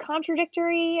very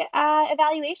contradictory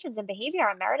evaluations and behavior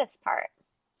on Meredith's part.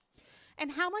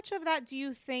 And how much of that do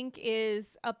you think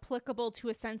is applicable to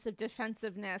a sense of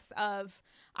defensiveness of,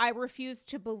 I refuse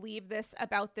to believe this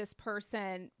about this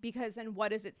person because then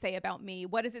what does it say about me?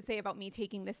 What does it say about me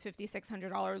taking this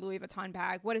 $5,600 Louis Vuitton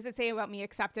bag? What does it say about me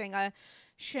accepting a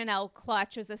Chanel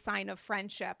clutch as a sign of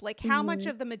friendship? Like how much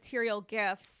of the material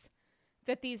gifts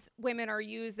that these women are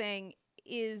using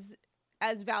is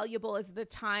as valuable as the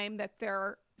time that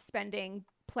they're spending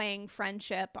playing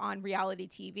friendship on reality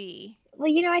TV? Well,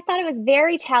 I thought it was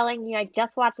very telling. I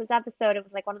just watched this episode. It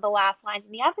was like one of the last lines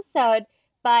in the episode.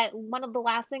 But one of the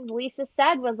last things Lisa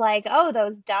said was like, oh,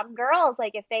 those dumb girls,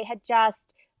 like if they had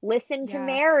just listened to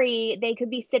Mary, they could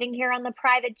be sitting here on the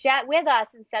private jet with us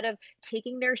instead of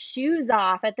taking their shoes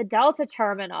off at the Delta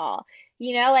terminal.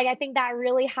 I think that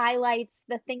really highlights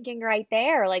the thinking right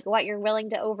there, like what you're willing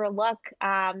to overlook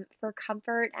for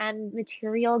comfort and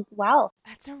material wealth.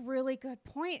 That's a really good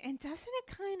point. And doesn't it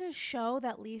kind of show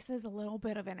that Lisa's a little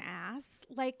bit of an ass?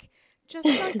 Like, just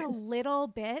like a little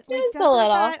bit? Like, just a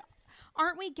little.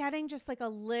 Aren't we getting just like a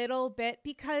little bit?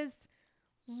 Because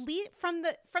from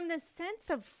the sense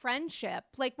of friendship,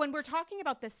 like when we're talking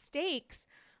about the stakes,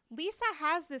 Lisa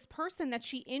has this person that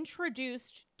she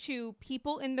introduced to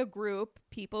people in the group,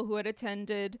 people who had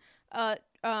attended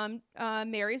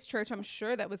Mary's church. I'm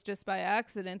sure that was just by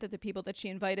accident that the people that she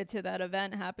invited to that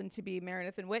event happened to be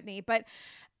Meredith and Whitney. But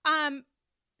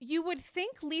you would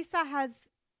think Lisa has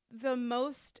the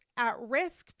most at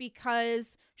risk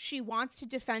because she wants to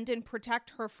defend and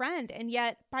protect her friend. And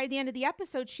yet by the end of the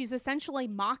episode, she's essentially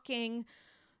mocking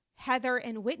Heather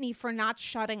and Whitney for not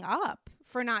shutting up,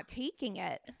 for not taking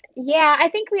it. Yeah, I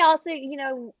think we also,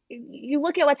 you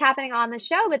look at what's happening on the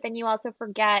show, but then you also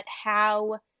forget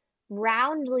how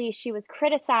roundly she was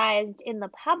criticized in the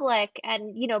public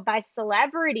and, by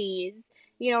celebrities.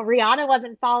 Rihanna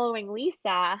wasn't following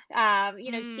Lisa.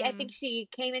 I think she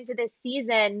came into this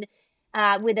season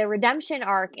with a redemption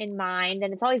arc in mind.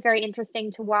 And it's always very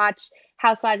interesting to watch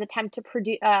housewives attempt to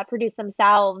produce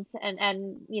themselves and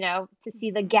to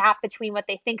see the gap between what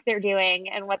they think they're doing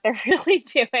and what they're really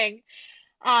doing.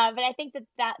 But I think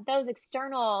that those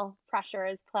external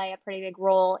pressures play a pretty big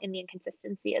role in the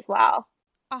inconsistency as well.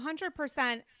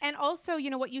 100%. And also, you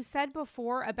know, what you said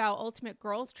before about Ultimate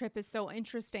Girls Trip is so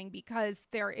interesting because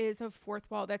there is a fourth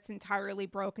wall that's entirely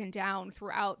broken down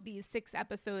throughout these 6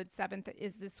 episodes. 7th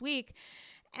is this week.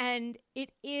 And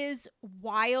it is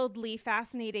wildly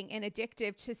fascinating and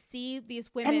addictive to see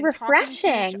these women And talking to each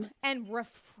refreshing. and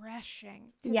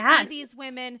refreshing to see Yes. these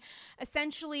women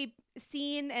essentially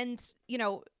seen and, you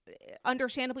know,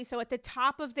 understandably so at the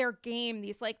top of their game,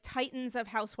 these like titans of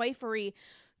housewifery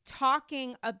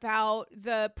talking about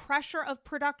the pressure of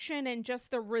production and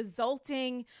just the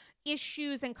resulting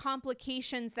issues and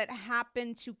complications that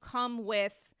happen to come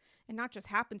with, and not just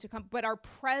happen to come, but are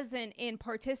present in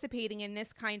participating in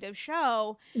this kind of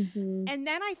show. Mm-hmm. And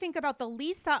then I think about the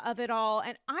Lisa of it all,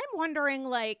 and I'm wondering,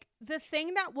 like, the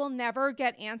thing that will never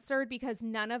get answered because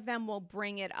none of them will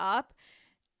bring it up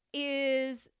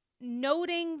is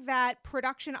noting that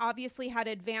production obviously had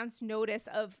advance notice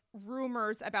of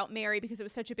rumors about Mary because it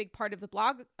was such a big part of the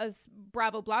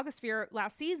Bravo blogosphere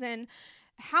last season.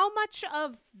 How much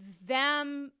of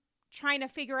them trying to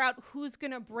figure out who's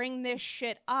going to bring this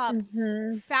shit up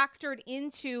factored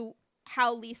into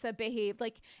how Lisa behaved?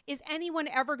 Like, is anyone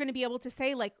ever going to be able to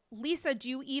say, like, Lisa, do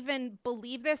you even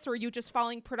believe this, or are you just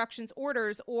following production's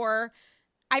orders? Or,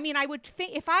 I mean, I would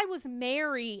think if I was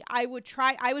Mary, I would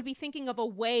be thinking of a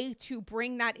way to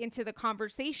bring that into the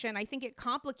conversation. I think it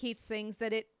complicates things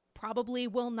that it probably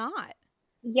will not.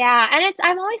 Yeah, and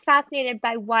I'm always fascinated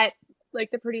by what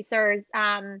like the producers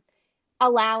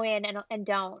allow in and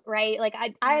don't, right? Like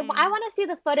I want to see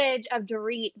the footage of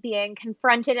Dorit being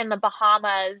confronted in the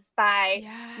Bahamas by,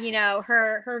 you know,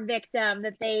 her victim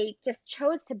that they just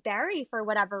chose to bury for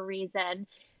whatever reason.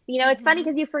 You know, it's funny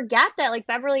because you forget that like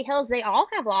Beverly Hills, they all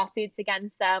have lawsuits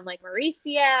against them, like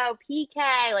Mauricio,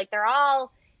 PK, like they're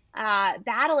all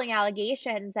battling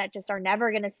allegations that just are never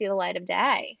going to see the light of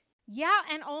day. Yeah,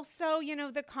 and also, you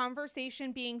know, the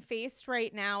conversation being faced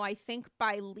right now, I think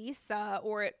by Lisa,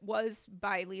 or it was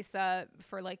by Lisa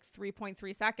for like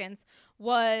 3.3 seconds,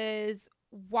 was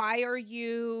why are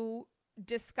you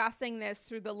discussing this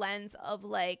through the lens of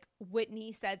like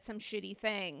Whitney said some shitty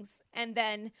things, and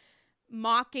then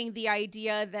mocking the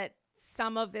idea that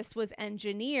some of this was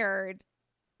engineered.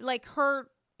 Like, her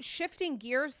shifting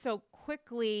gears so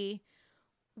quickly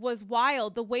was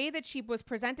wild. The way that she was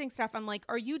presenting stuff, I'm like,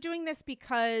 are you doing this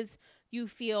because you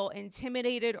feel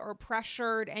intimidated or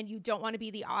pressured and you don't want to be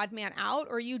the odd man out?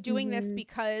 Or are you doing this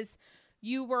because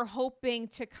you were hoping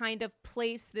to kind of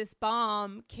place this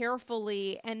bomb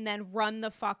carefully and then run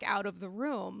the fuck out of the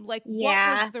room? Like,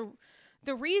 what was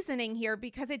the reasoning here?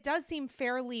 Because it does seem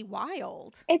fairly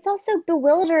wild. It's also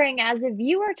bewildering as a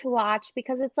viewer to watch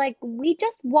because it's like we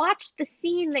just watched the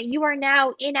scene that you are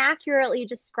now inaccurately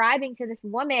describing to this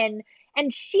woman,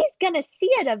 and she's gonna see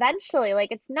it eventually. Like,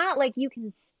 it's not like you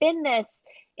can spin this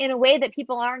in a way that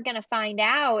people aren't gonna find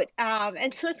out.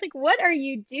 And so it's like, what are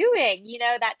you doing? You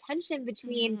know, that tension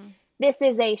between this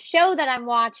is a show that I'm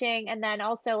watching, and then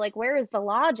also like, where is the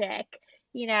logic?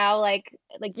 You know, like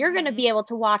you're going to be able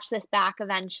to watch this back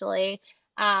eventually.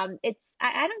 I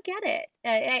don't get it.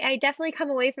 I definitely come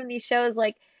away from these shows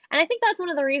like, and I think that's one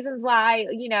of the reasons why,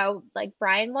 you know, like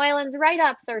Brian Moylan's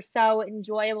write-ups are so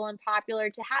enjoyable and popular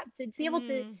to have to be able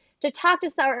to talk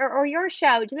to or your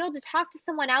show to be able to talk to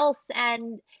someone else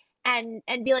and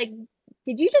be like,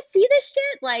 did you just see this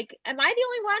shit? Like, am I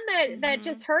the only one that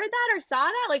just heard that or saw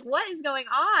that? Like, what is going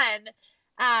on?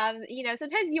 You know,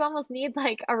 sometimes you almost need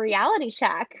like a reality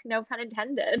check, no pun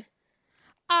intended.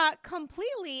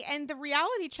 Completely. And the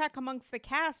reality check amongst the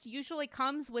cast usually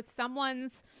comes with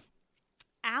someone's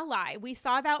ally. We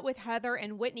saw that with Heather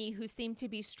and Whitney, who seemed to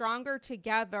be stronger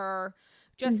together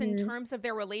just in terms of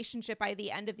their relationship by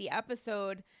the end of the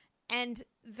episode. And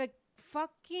the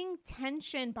fucking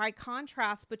tension by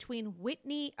contrast between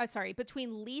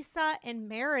between Lisa and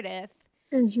Meredith.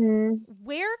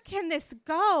 Where can this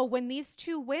go when these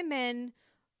two women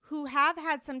who have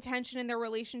had some tension in their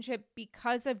relationship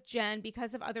because of Jen,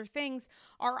 because of other things,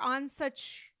 are on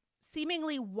such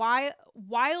seemingly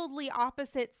wildly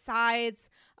opposite sides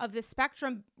of the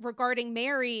spectrum regarding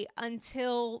Mary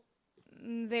until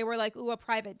they were like, ooh, a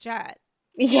private jet.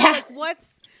 Yeah. Like,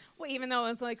 even though it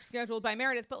was like scheduled by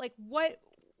Meredith, but like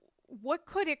what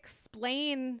could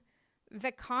explain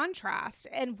the contrast,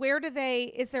 and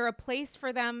is there a place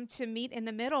for them to meet in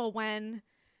the middle when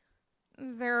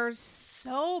there's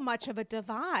so much of a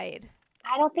divide?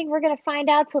 I don't think we're going to find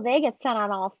out till they get sent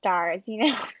on All Stars, you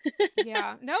know?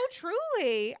 Yeah, no,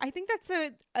 truly. I think that's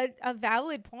a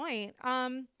valid point. I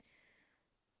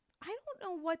don't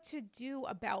know what to do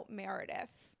about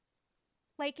Meredith.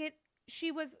 Like,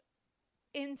 she was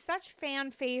in such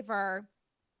fan favor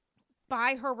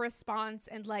by her response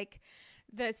and like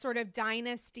the sort of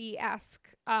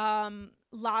dynasty-esque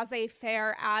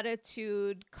laissez-faire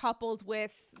attitude coupled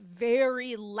with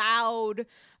very loud,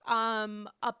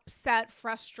 upset,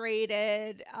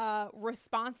 frustrated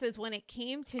responses when it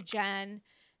came to Jen.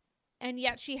 And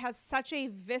yet she has such a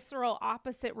visceral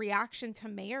opposite reaction to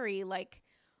Mary. Like,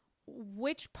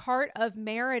 which part of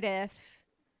Meredith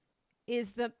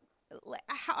is the...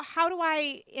 How do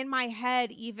I, in my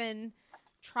head, even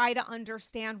try to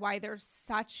understand why there's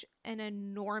such an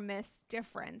enormous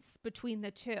difference between the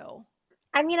two?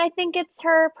 I mean, I think it's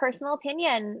her personal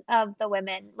opinion of the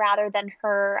women rather than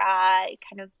her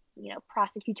kind of,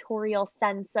 prosecutorial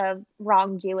sense of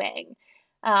wrongdoing.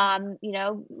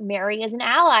 Mary is an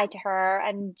ally to her,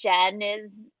 and Jen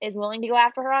is willing to go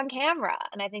after her on camera.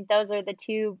 And I think those are the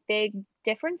two big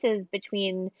differences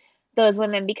between those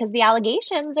women, because the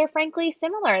allegations are frankly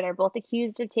similar. They're both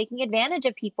accused of taking advantage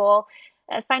of people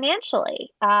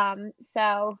financially. That's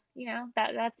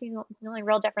the only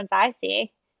real difference I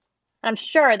see. And I'm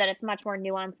sure that it's much more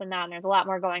nuanced than that, and there's a lot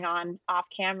more going on off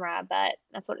camera, but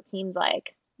that's what it seems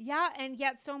like. Yeah, and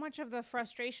yet so much of the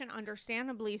frustration,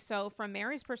 understandably so, from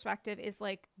Mary's perspective is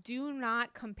like, do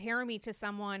not compare me to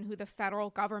someone who the federal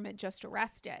government just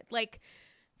arrested. Like,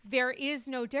 there is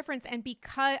no difference. And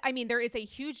there is a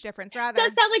huge difference, rather. It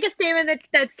does sound like a statement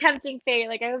that's tempting fate.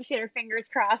 Like, I hope she had her fingers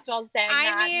crossed while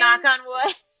saying knock on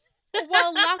wood.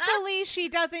 Well, luckily she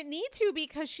doesn't need to,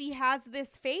 because she has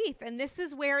this faith. And this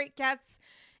is where it gets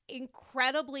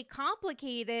incredibly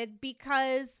complicated,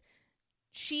 because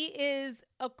she is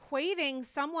equating,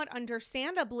 somewhat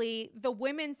understandably, the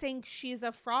women think she's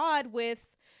a fraud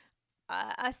with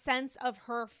a sense of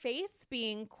her faith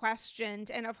being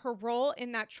questioned and of her role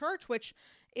in that church, which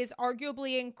is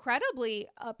arguably incredibly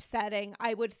upsetting,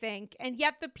 I would think. And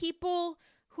yet the people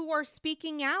who are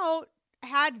speaking out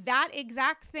had that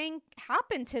exact thing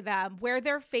happen to them, where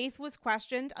their faith was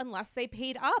questioned unless they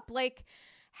paid up. Like,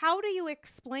 how do you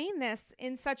explain this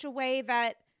in such a way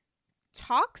that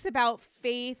talks about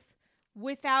faith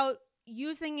without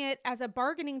using it as a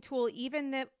bargaining tool,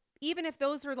 even if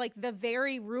those are like the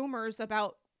very rumors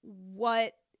about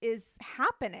what is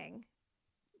happening?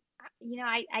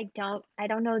 I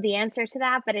don't know the answer to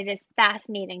that, but it is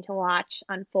fascinating to watch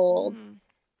unfold.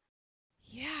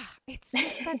 Yeah, it's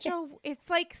just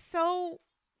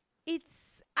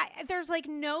there's like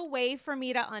no way for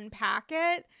me to unpack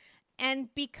it. And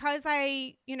because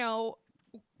I,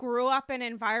 grew up in an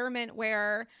environment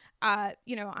where,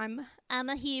 I'm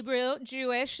a Hebrew,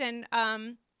 Jewish, and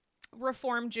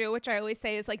Reformed Jew, which I always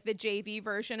say is like the JV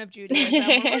version of Judaism.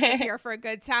 We're just here for a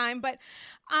good time, but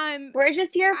we're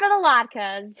just here for the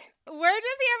latkes. We're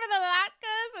just here for the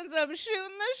latkes and some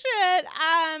shooting the shit.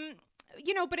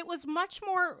 But it was much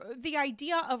more the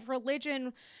idea of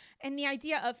religion, and the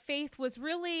idea of faith was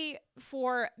really,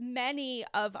 for many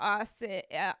of us,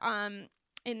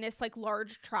 in this like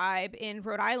large tribe in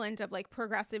Rhode Island of like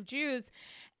progressive Jews,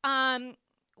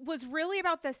 was really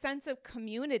about the sense of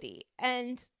community,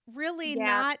 and really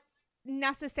not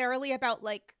necessarily about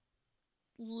like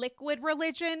liquid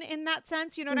religion in that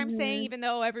sense. You know what I'm saying? Even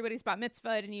though everybody's bat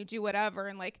mitzvahed and you do whatever,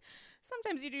 and like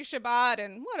sometimes you do Shabbat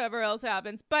and whatever else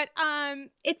happens. But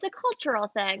it's a cultural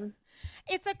thing.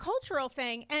 It's a cultural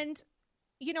thing. And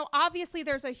obviously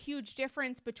there's a huge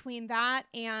difference between that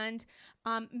and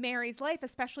Mary's life,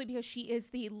 especially because she is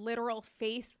the literal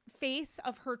face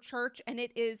of her church, and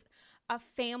it is a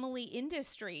family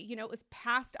industry. It was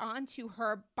passed on to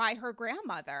her by her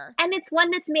grandmother. And it's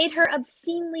one that's made her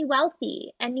obscenely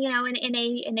wealthy. And,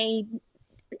 in a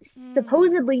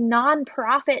supposedly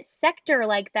nonprofit sector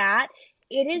like that,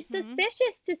 it is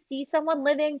suspicious to see someone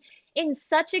living in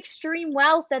such extreme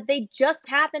wealth that they just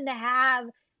happen to have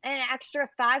an extra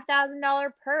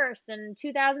 $5,000 purse and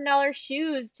 $2,000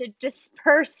 shoes to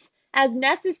disperse as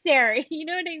necessary. You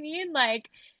know what I mean? Like,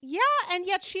 yeah, and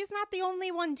yet she's not the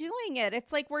only one doing it.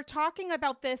 It's like we're talking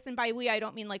about this, and by we, I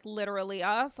don't mean like literally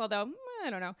us, although I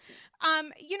don't know.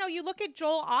 You look at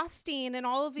Joel Osteen and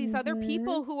all of these other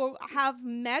people who have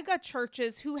mega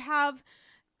churches who have,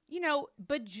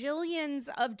 bajillions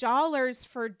of dollars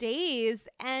for days,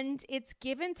 and it's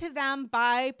given to them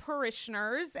by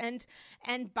parishioners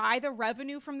and by the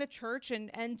revenue from the church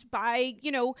and by,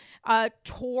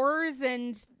 tours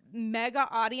and mega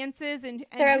audiences and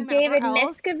throw David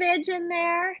Miscavige in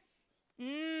there.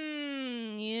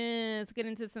 Yes, get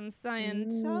into some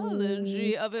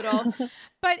Scientology of it all.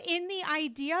 But in the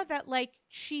idea that like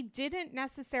she didn't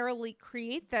necessarily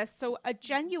create this, so a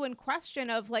genuine question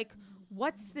of like,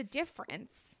 what's the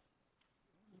difference?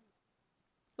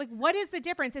 Like, what is the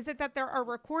difference? Is it that there are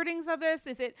recordings of this?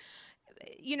 Is it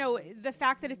the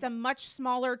fact that it's a much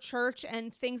smaller church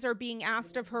and things are being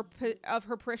asked of her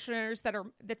parishioners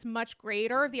that's much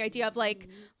greater. The idea of like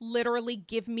literally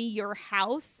give me your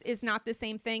house is not the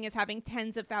same thing as having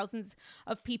tens of thousands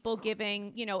of people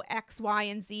giving, X, Y,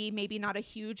 and Z, maybe not a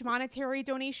huge monetary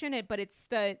donation, but it's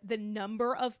the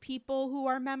number of people who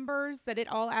are members that it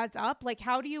all adds up. Like,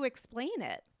 how do you explain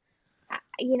it?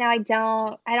 I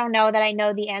don't know that I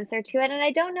know the answer to it, and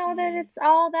I don't know that it's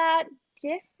all that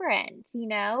different,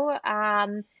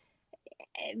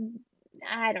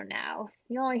 I don't know.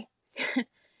 The only,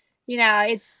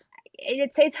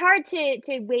 it's hard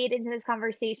to wade into this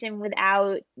conversation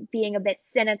without being a bit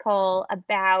cynical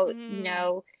about,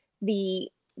 the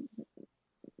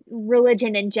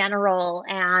religion in general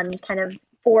and kind of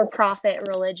for-profit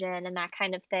religion and that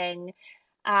kind of thing.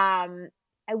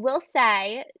 I will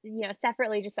say,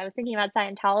 separately, just I was thinking about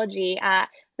Scientology.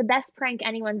 The best prank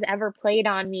anyone's ever played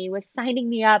on me was signing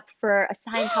me up for a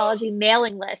Scientology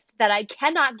mailing list that I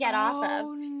cannot get off of.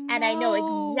 No. And I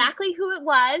know exactly who it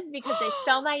was because they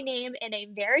spell my name in a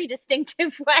very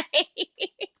distinctive way.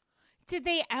 Did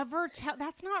they ever tell?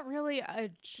 That's not really a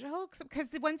joke, because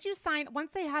once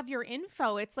they have your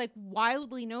info, it's like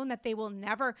wildly known that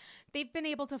they've been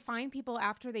able to find people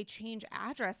after they change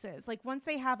addresses. Like once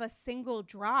they have a single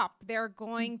drop, they're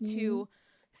going to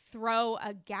throw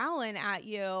a gallon at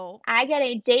you. I get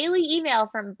a daily email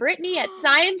from Brittany at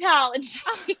Scientology.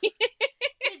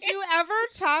 Did you ever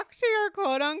talk to your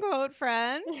quote unquote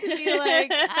friend to be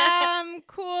like,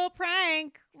 cool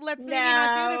prank, let's maybe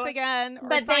not do this again?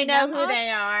 But they know who they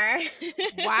are.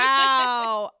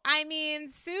 Wow. I mean,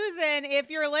 Susan, if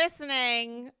you're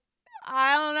listening,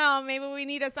 I don't know, maybe we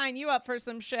need to sign you up for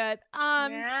some shit.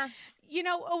 Yeah.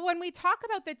 When we talk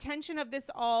about the tension of this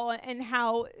all and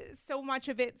how so much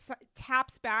of it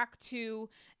taps back to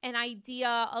an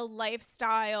idea, a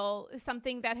lifestyle,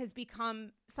 something that has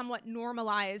become somewhat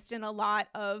normalized in a lot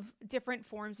of different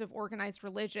forms of organized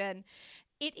religion,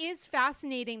 it is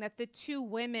fascinating that the two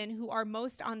women who are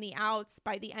most on the outs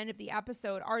by the end of the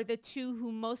episode are the two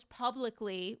who most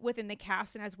publicly within the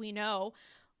cast, and as we know,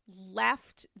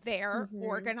 left their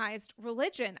organized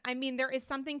religion. I mean, there is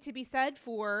something to be said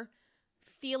for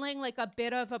feeling like a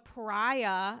bit of a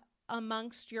pariah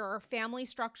amongst your family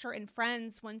structure and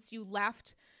friends once you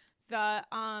left the,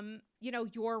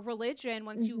 your religion,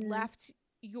 once you left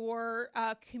your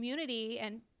community,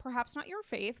 and perhaps not your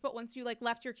faith, but once you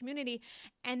left your community,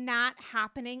 and that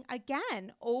happening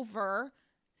again over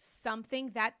something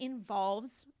that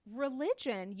involves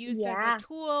religion used as a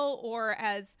tool or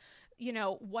as,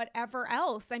 whatever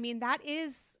else. I mean, that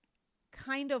is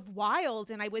kind of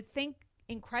wild, and I would think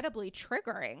incredibly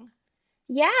triggering.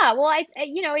 Yeah, well,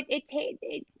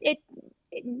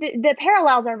 the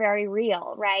parallels are very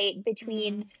real, right?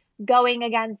 Between going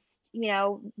against,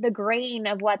 the grain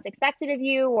of what's expected of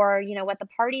you, or, what the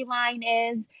party line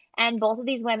is. And both of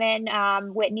these women,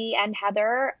 Whitney and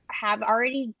Heather, have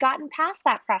already gotten past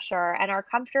that pressure and are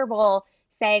comfortable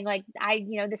saying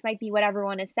this might be what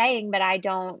everyone is saying, but I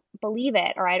don't believe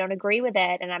it, or I don't agree with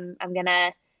it, and I'm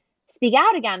gonna speak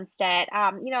out against it.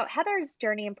 Heather's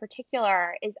journey in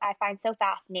particular I find so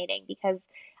fascinating because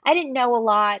I didn't know a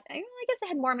lot. I guess I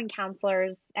had Mormon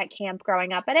counselors at camp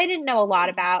growing up, but I didn't know a lot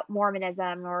about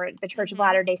Mormonism or the Church of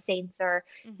Latter-day Saints, or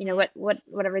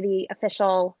whatever the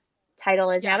official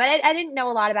title is now. But I didn't know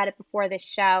a lot about it before this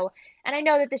show, and I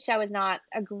know that the show is not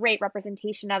a great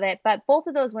representation of it. But both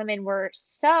of those women were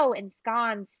so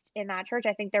ensconced in that church.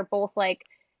 I think they're both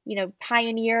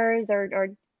pioneers or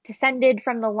descended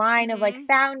from the line of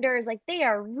founders. They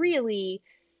are really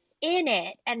in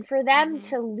it, and for them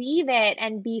to leave it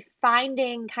and be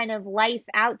finding kind of life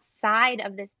outside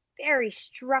of this very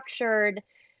structured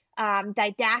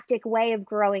didactic way of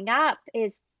growing up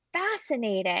is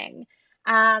fascinating.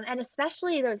 And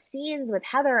especially those scenes with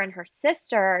Heather and her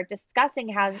sister discussing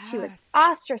how she was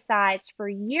ostracized for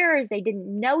years. They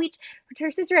didn't know her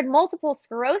sister had multiple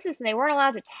sclerosis and they weren't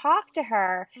allowed to talk to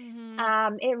her.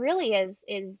 It really is,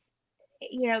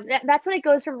 that's when it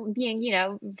goes from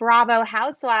being, Bravo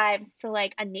Housewives to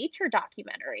a nature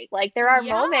documentary. There are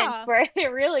moments where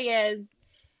it really is,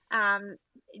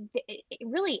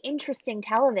 really interesting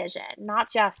television,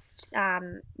 not just,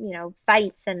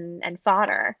 fights and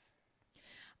fodder.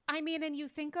 I mean, and you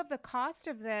think of the cost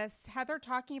of this, Heather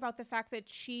talking about the fact that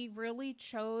she really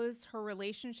chose her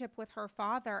relationship with her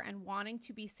father and wanting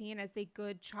to be seen as a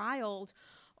good child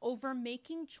over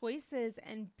making choices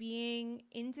and being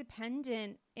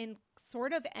independent in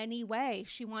sort of any way.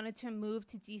 She wanted to move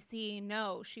to DC.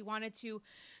 No. She wanted to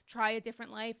try a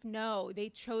different life. No. They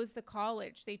chose the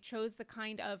college. They chose the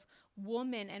kind of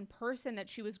woman and person that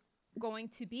she was going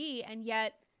to be. And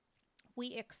yet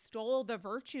we extol the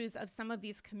virtues of some of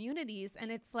these communities,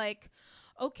 and it's like,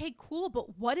 okay, cool,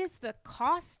 but what is the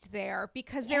cost there?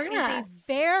 Because there is a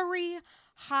very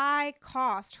high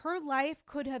cost. Her life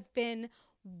could have been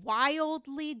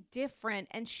wildly different,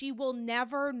 and she will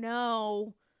never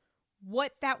know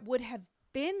what that would have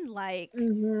been like.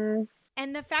 Mm-hmm.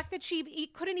 And the fact that she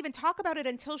couldn't even talk about it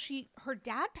until her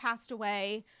dad passed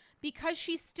away, because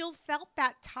she still felt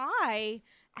that tie.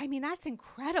 I mean, that's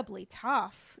incredibly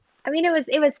tough. I mean,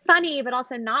 it was funny, but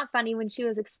also not funny when she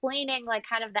was explaining like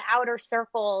kind of the outer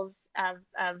circles of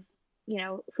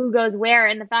who goes where,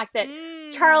 and the fact that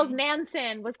Charles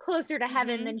Manson was closer to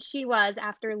heaven than she was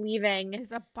after leaving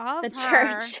is above the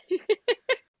her. church.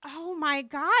 Oh my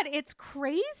God, it's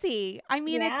crazy. I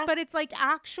mean, it's like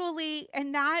actually,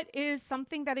 and that is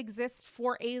something that exists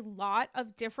for a lot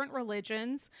of different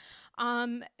religions,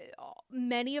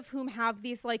 many of whom have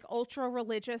these like ultra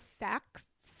religious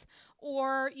sects,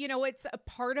 or, it's a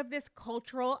part of this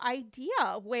cultural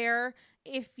idea where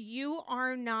if you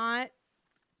are not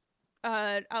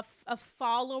a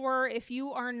follower, if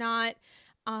you are not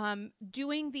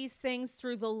doing these things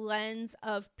through the lens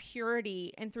of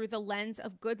purity and through the lens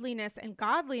of goodliness and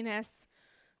godliness,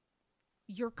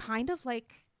 you're kind of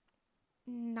like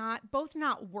not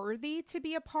worthy to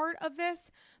be a part of this,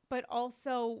 but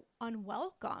also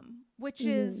unwelcome, which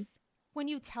is when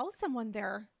you tell someone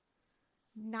they're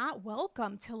not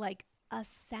welcome to like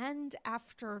ascend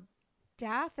after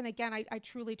death. And again, I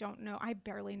truly don't know. I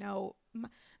barely know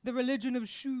the religion of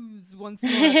shoes once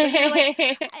more.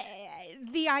 But,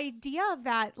 the idea of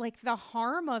that, like the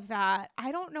harm of that,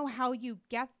 I don't know how you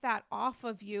get that off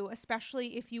of you,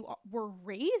 especially if you were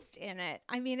raised in it.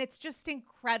 I mean, it's just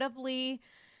incredibly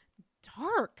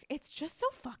dark. It's just so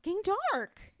fucking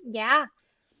dark. Yeah.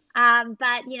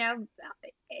 But,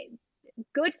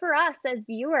 good for us as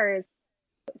viewers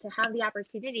to have the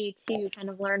opportunity to kind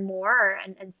of learn more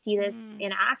and see this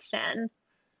in action.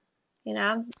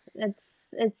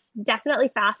 It's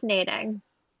definitely fascinating.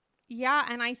 Yeah,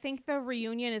 and I think the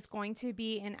reunion is going to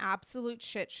be an absolute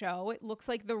shit show. It looks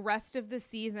like the rest of the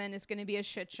season is going to be a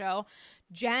shit show.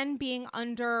 Jen being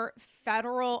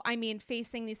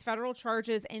facing these federal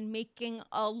charges and making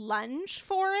a lunge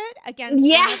for it against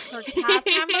one of her cast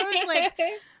members. Like,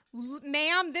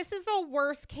 ma'am, this is the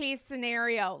worst case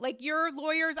scenario. Like, your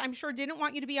lawyers, I'm sure, didn't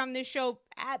want you to be on this show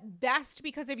at best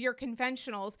because of your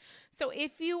conventionals. So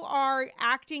if you are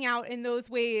acting out in those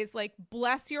ways, like,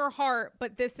 bless your heart,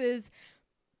 but this is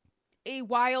a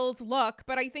wild look.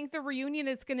 But I think the reunion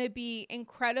is going to be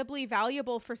incredibly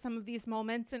valuable for some of these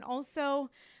moments. And also,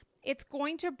 it's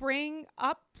going to bring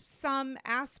up some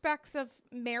aspects of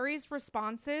Mary's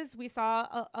responses we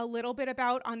saw a little bit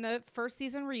about on the first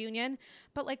season reunion,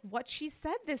 but like what she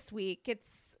said this week,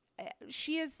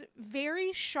 she is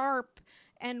very sharp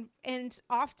and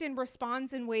often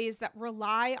responds in ways that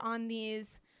rely on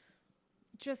these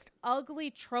just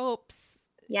ugly tropes.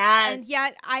 Yes. And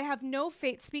yet I have no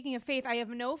faith, speaking of faith, I have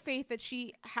no faith that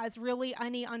she has really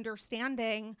any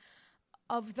understanding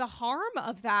of the harm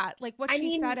of that, like what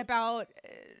she said about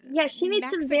she made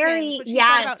Mexicans, some very what she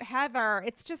said about Heather.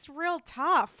 It's just real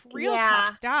tough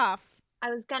stuff. I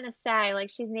was gonna say, like,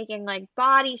 she's making like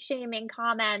body shaming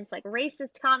comments, like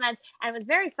racist comments, and it was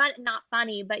very not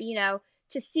funny, but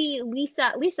to see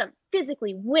Lisa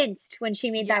physically winced when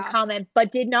she made that comment,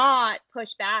 but did not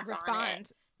push back, respond. On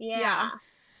it. Yeah.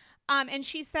 And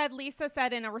Lisa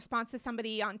said in a response to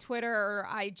somebody on Twitter or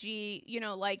IG,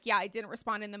 I didn't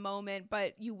respond in the moment,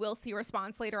 but you will see a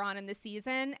response later on in the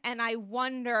season. And I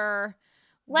wonder.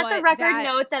 Let the record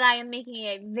note that I am making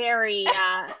a very,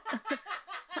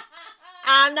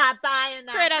 I'm not buying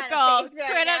that. Critical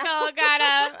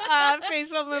kind of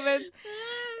facial movements.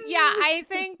 Yeah, I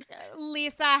think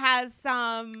Lisa has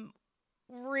some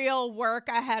real work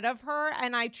ahead of her,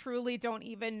 and I truly don't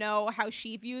even know how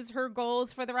she views her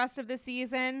goals for the rest of the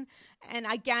season. And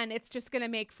again, it's just gonna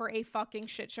make for a fucking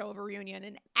shit show of a reunion,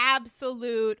 an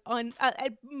absolute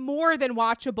more than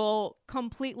watchable,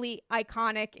 completely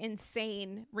iconic,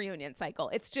 insane reunion cycle.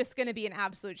 It's just gonna be an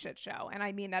absolute shit show, and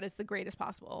I mean that is the greatest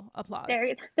possible applause.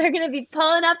 They're gonna be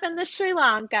pulling up in the Sri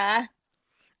Lanka.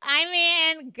 I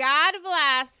mean, God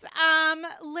bless.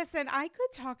 Listen, I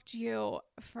could talk to you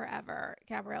forever,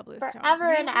 Gabrielle Bluestone.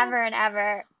 Forever and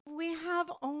ever. We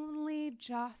have only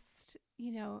just,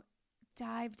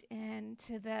 dived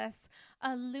into this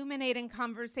illuminating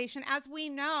conversation. As we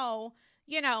know,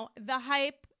 the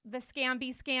hype, the scam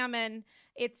be scamming,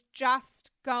 it's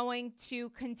just going to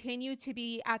continue to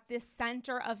be at the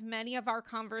center of many of our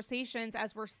conversations,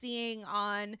 as we're seeing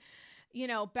on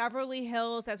Beverly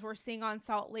Hills, as we're seeing on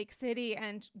Salt Lake City,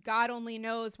 and God only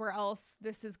knows where else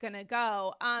this is going to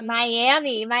go.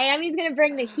 Miami's going to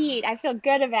bring the heat. I feel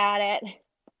good about it.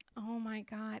 Oh my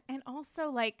God. And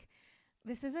also,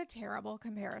 this is a terrible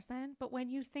comparison, but when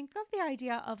you think of the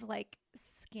idea of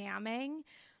scamming,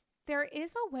 there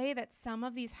is a way that some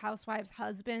of these housewives'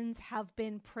 husbands have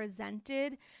been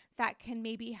presented that can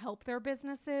maybe help their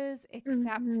businesses,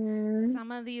 except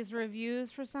some of these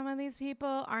reviews for some of these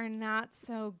people are not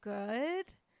so good.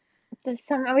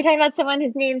 Are we talking about someone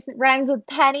whose name rhymes with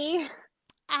Penny?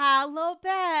 A little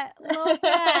bit of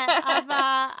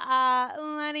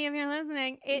Lenny, if you're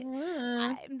listening.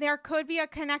 There could be a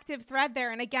connective thread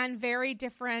there, and again, very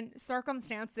different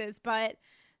circumstances, but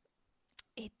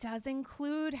it does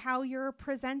include how you're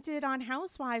presented on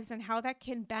Housewives and how that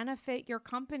can benefit your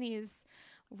companies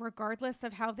regardless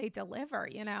of how they deliver,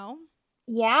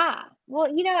 Yeah. Well,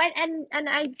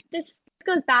 this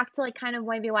goes back to kind of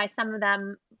maybe why some of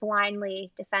them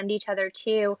blindly defend each other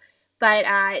too. But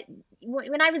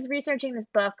when I was researching this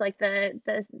book, I think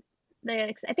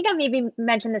I maybe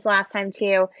mentioned this last time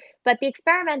too, but the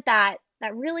experiment that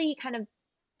really kind of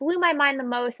blew my mind the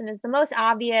most and is the most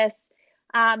obvious,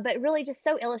 but really just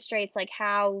so illustrates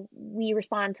how we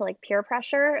respond to peer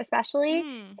pressure, especially,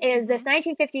 is this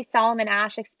 1950s Solomon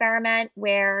Asch experiment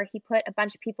where he put a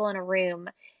bunch of people in a room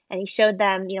and he showed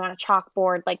them, on a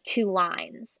chalkboard, 2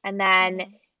 lines. And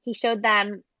then he showed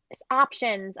them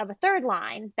options of a third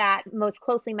line that most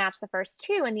closely matched the first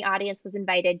 2. And the audience was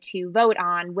invited to vote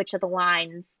on which of the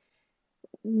lines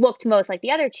looked most like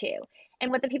the other 2.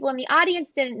 And what the people in the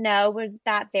audience didn't know was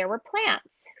that there were plants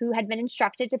who had been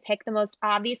instructed to pick the most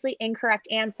obviously incorrect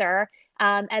answer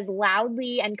as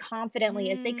loudly and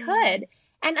confidently as they could.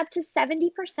 And up to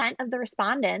 70% of the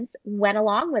respondents went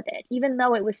along with it, even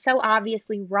though it was so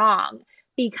obviously wrong,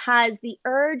 because the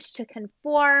urge to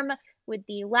conform with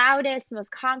the loudest,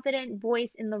 most confident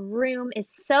voice in the room is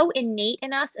so innate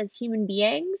in us as human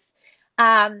beings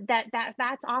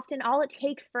that's often all it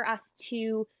takes for us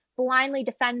to blindly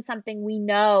defend something we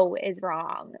know is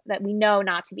wrong, that we know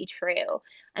not to be true.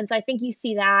 And so I think you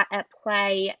see that at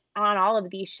play on all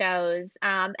of these shows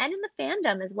and in the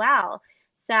fandom as well.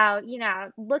 So,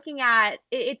 looking at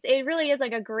it really is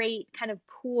a great kind of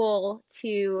pool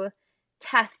to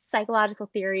test psychological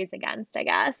theories against, I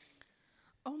guess.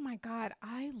 Oh my God,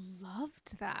 I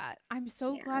loved that. I'm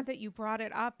so glad that you brought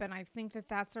it up. And I think that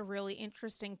that's a really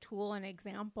interesting tool and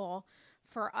example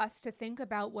for us to think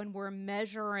about when we're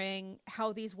measuring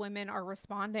how these women are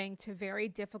responding to very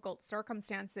difficult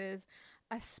circumstances,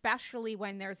 especially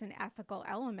when there's an ethical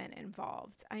element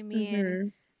involved. I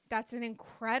mean, that's an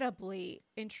incredibly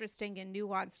interesting and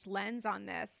nuanced lens on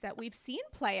this that we've seen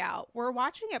play out. We're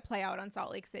watching it play out on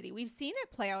Salt Lake City. We've seen it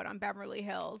play out on Beverly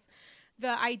Hills.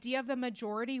 The idea of the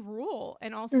majority rule,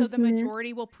 and also the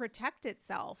majority will protect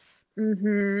itself.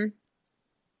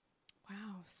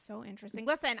 Wow, so interesting.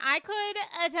 Listen, I could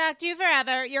attack you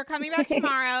forever. You're coming back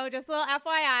tomorrow. Just a little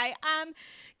FYI.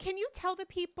 Can you tell the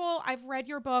people, I've read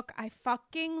your book. I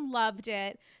fucking loved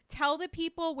it. Tell the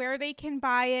people where they can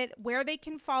buy it, where they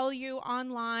can follow you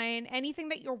online, anything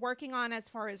that you're working on as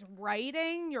far as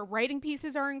writing. Your writing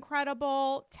pieces are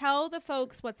incredible. Tell the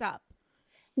folks what's up.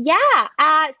 Yeah.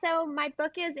 So my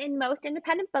book is in most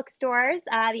independent bookstores,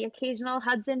 the occasional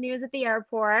Hudson News at the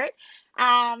airport,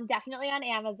 definitely on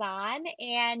Amazon.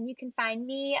 And you can find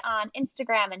me on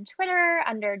Instagram and Twitter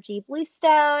under G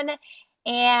Bluestone.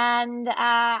 And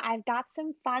I've got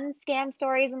some fun scam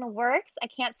stories in the works. I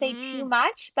can't say too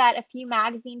much, but a few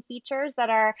magazine features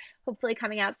that are hopefully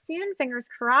coming out soon. Fingers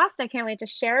crossed. I can't wait to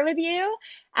share with you.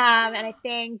 And I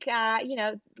think,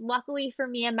 luckily for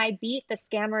me and my beat, the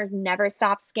scammers never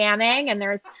stop scamming, and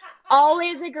there's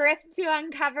always a grift to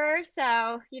uncover. So,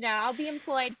 I'll be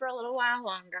employed for a little while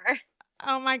longer.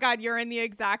 Oh my God, you're in the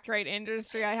exact right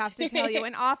industry, I have to tell you.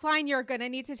 And offline, you're going to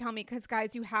need to tell me, because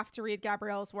guys, you have to read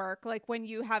Gabrielle's work. When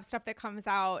you have stuff that comes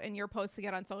out and you're posting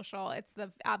it on social, it's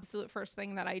the absolute first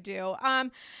thing that I do.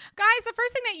 Guys, the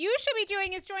first thing that you should be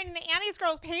doing is joining the Annie's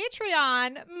Girls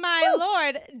Patreon. My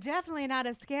Lord, definitely not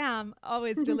a scam.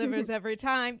 Always delivers every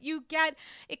time. You get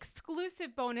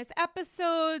exclusive bonus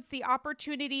episodes, the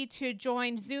opportunity to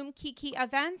join Zoom Kiki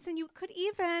events, and you could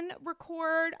even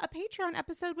record a Patreon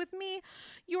episode with me.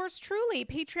 Yours truly,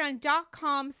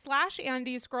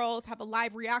 patreon.com/Andy's Girls, have a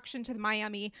live reaction to the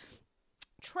Miami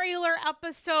trailer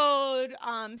episode,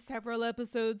 several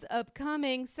episodes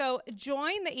upcoming. So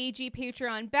join the AG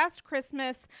Patreon. Best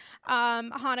Christmas,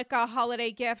 Hanukkah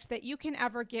holiday gift that you can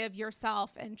ever give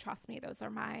yourself. And trust me, those are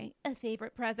my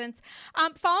favorite presents.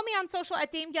 Follow me on social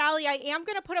at Dame Galley. I am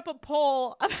going to put up a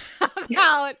poll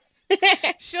about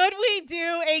Should we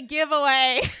do a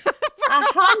giveaway? A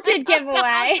haunted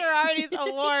giveaway. Girardi's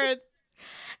awards.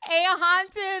 A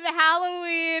haunted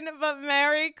Halloween but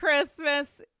Merry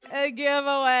Christmas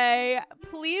giveaway.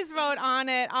 Please vote on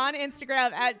it on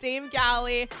Instagram at Dame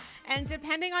Galli. And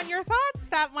depending on your thoughts,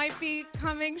 that might be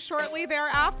coming shortly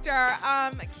thereafter.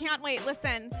 Can't wait.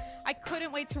 Listen, I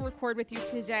couldn't wait to record with you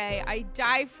today. I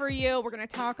die for you. We're going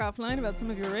to talk offline about some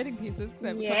of your writing pieces. I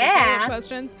have a couple of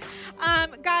questions.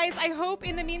 Guys, I hope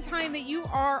in the meantime that you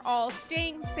are all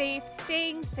staying safe,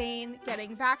 staying sane,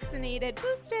 getting vaccinated,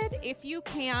 boosted if you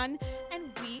can. And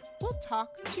we will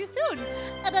talk to you soon.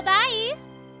 Bye-bye.